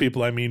say those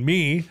people, I mean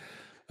me.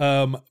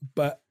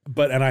 But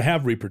I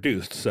have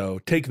reproduced. So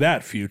take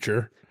that,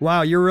 future.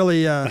 Wow. You're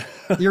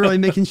really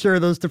making sure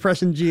those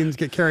depression genes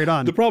get carried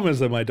on. The problem is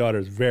that my daughter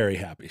is very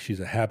happy.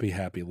 She's a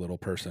happy little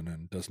person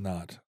and does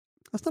not.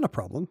 That's not a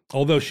problem.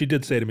 Although she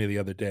did say to me the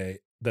other day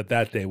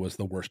that day was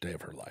the worst day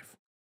of her life.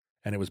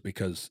 And it was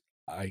because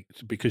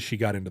she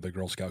got into the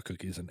Girl Scout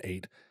cookies and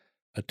ate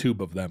a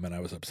tube of them and I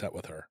was upset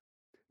with her.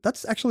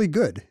 That's actually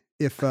good.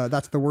 if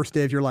that's the worst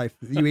day of your life.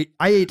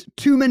 I ate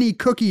too many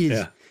cookies.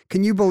 Yeah.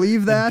 Can you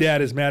believe that? And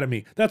Dad is mad at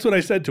me. That's what I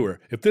said to her.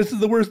 If this is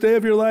the worst day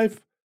of your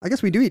life. I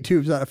guess we do eat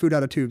food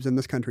out of tubes in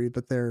this country,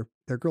 but they're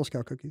Girl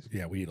Scout cookies.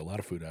 Yeah, we eat a lot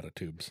of food out of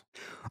tubes.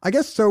 I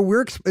guess so.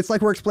 It's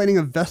like we're explaining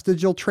a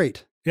vestigial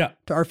trait. Yeah.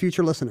 To our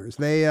future listeners.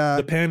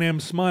 The Pan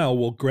Am smile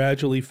will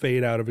gradually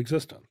fade out of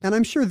existence. And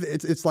I'm sure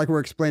it's like we're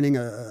explaining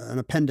an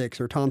appendix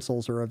or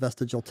tonsils or a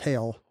vestigial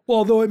tail.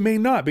 Well, though it may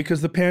not,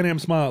 because the Pan Am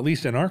smile, at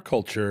least in our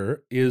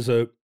culture, is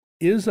a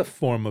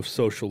form of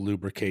social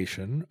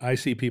lubrication. I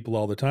see people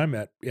all the time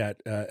at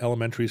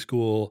elementary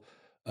school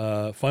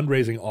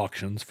fundraising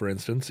auctions, for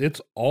instance.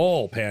 It's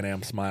all Pan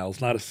Am smiles,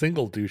 not a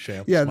single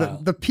Duchamp smile. Yeah,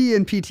 the P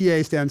in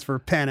PTA stands for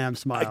Pan Am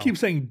smile. I keep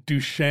saying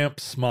Duchamp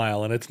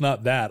smile, and it's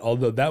not that,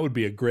 although that would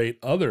be a great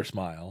other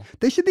smile.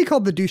 They should be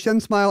called the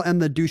Duchenne smile and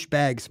the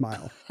douchebag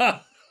smile.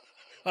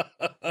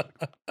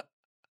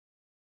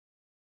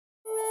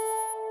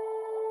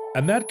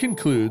 And that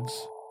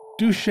concludes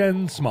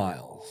Duchenne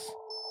Smiles.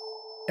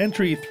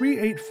 Entry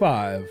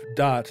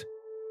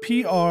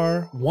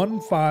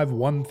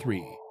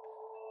 385.PR1513.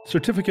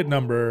 Certificate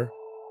number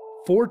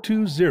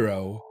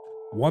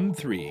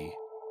 42013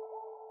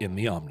 in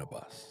the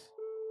omnibus.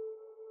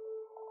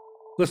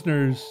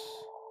 Listeners,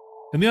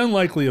 in the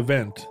unlikely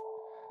event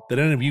that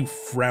any of you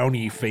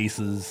frowny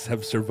faces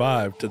have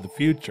survived to the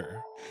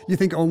future. You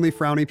think only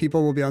frowny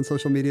people will be on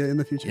social media in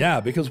the future? Yeah,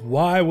 because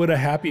why would a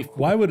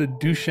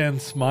Duchenne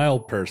smile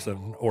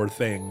person or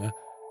thing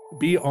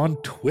be on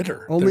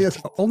Twitter? Only a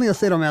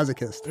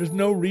sadomasochist. There's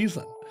no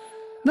reason.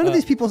 None of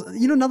these people,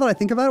 now that I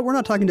think about it, we're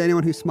not talking to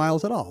anyone who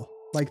smiles at all.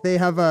 Like they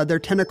have their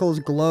tentacles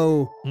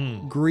glow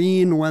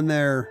green when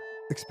they're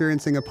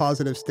experiencing a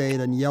positive state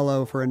and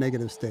yellow for a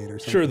negative state or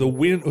something. Sure,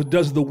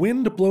 does the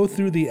wind blow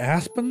through the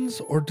aspens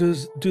or do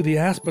the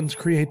aspens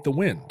create the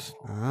wind?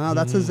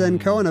 That's a Zen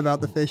Cohen about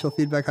the facial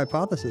feedback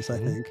hypothesis, I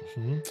think.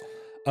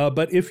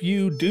 But if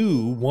you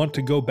do want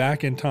to go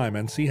back in time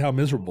and see how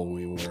miserable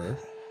we were,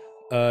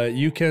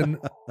 you can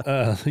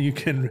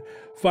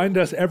find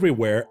us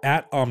everywhere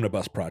at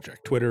Omnibus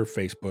Project, Twitter,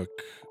 Facebook,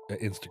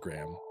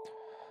 Instagram.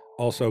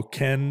 Also,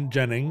 Ken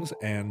Jennings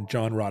and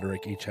John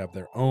Roderick each have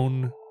their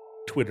own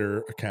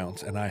Twitter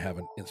accounts, and I have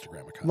an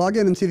Instagram account. Log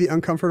in and see the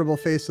uncomfortable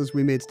faces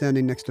we made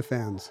standing next to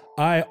fans.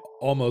 I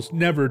almost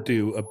never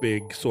do a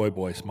big soy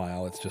boy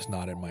smile. It's just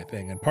not in my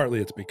thing. And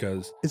partly it's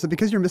because... Is it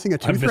because you're missing a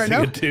tooth right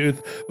now? I'm missing a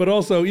tooth. But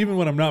also, even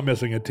when I'm not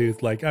missing a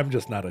tooth, I'm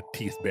just not a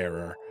teeth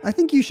bearer. I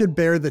think you should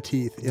bear the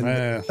teeth,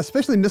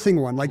 especially missing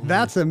one.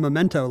 That's a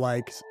memento,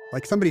 like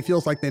somebody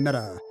feels like they met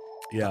a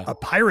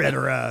pirate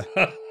or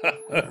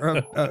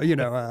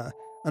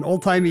an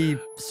old-timey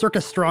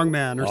circus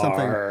strongman or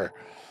something.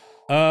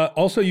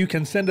 Also, you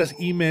can send us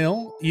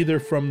email either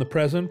from the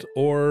present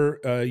or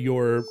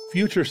your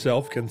future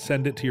self can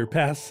send it to your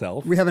past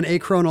self. We have an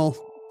achronal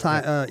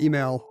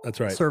email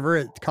server.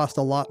 It costs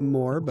a lot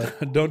more,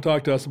 but don't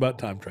talk to us about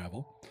time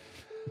travel.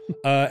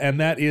 And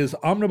that is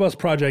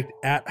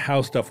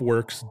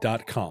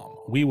omnibusproject@howstuffworks.com.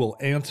 We will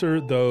answer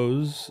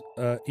those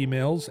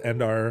emails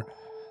and our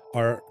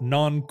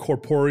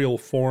non-corporeal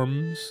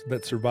forms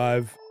that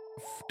survive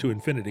to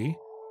infinity.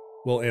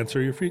 We'll answer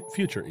your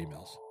future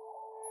emails.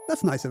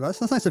 That's nice of us.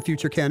 That's nice of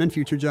future Ken and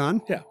future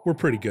John. Yeah, we're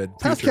pretty good.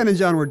 Past Ken and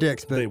John were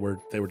dicks, but they were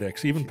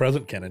dicks. Even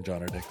present Ken and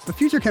John are dicks. The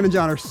future Ken and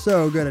John are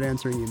so good at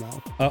answering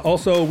email.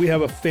 Also, we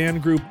have a fan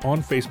group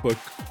on Facebook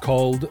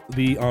called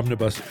the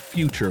Omnibus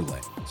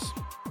Futurelings.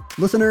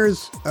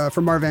 Listeners,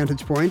 from our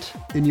vantage point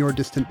in your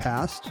distant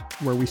past,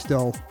 where we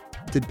still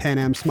did Pan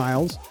Am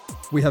smiles,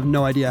 we have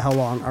no idea how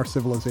long our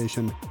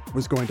civilization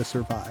was going to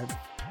survive.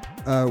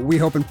 We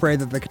hope and pray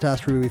that the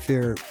catastrophe we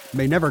fear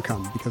may never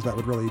come, because that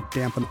would really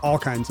dampen all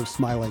kinds of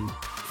smiling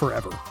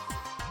forever.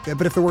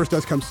 But if the worst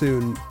does come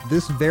soon,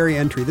 this very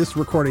entry, this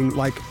recording,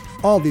 like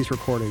all these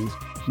recordings,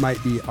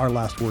 might be our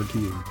last word to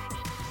you.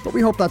 But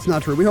we hope that's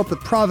not true. We hope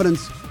that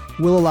Providence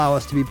will allow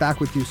us to be back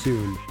with you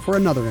soon for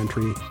another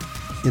entry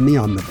in the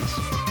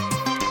Omnibus.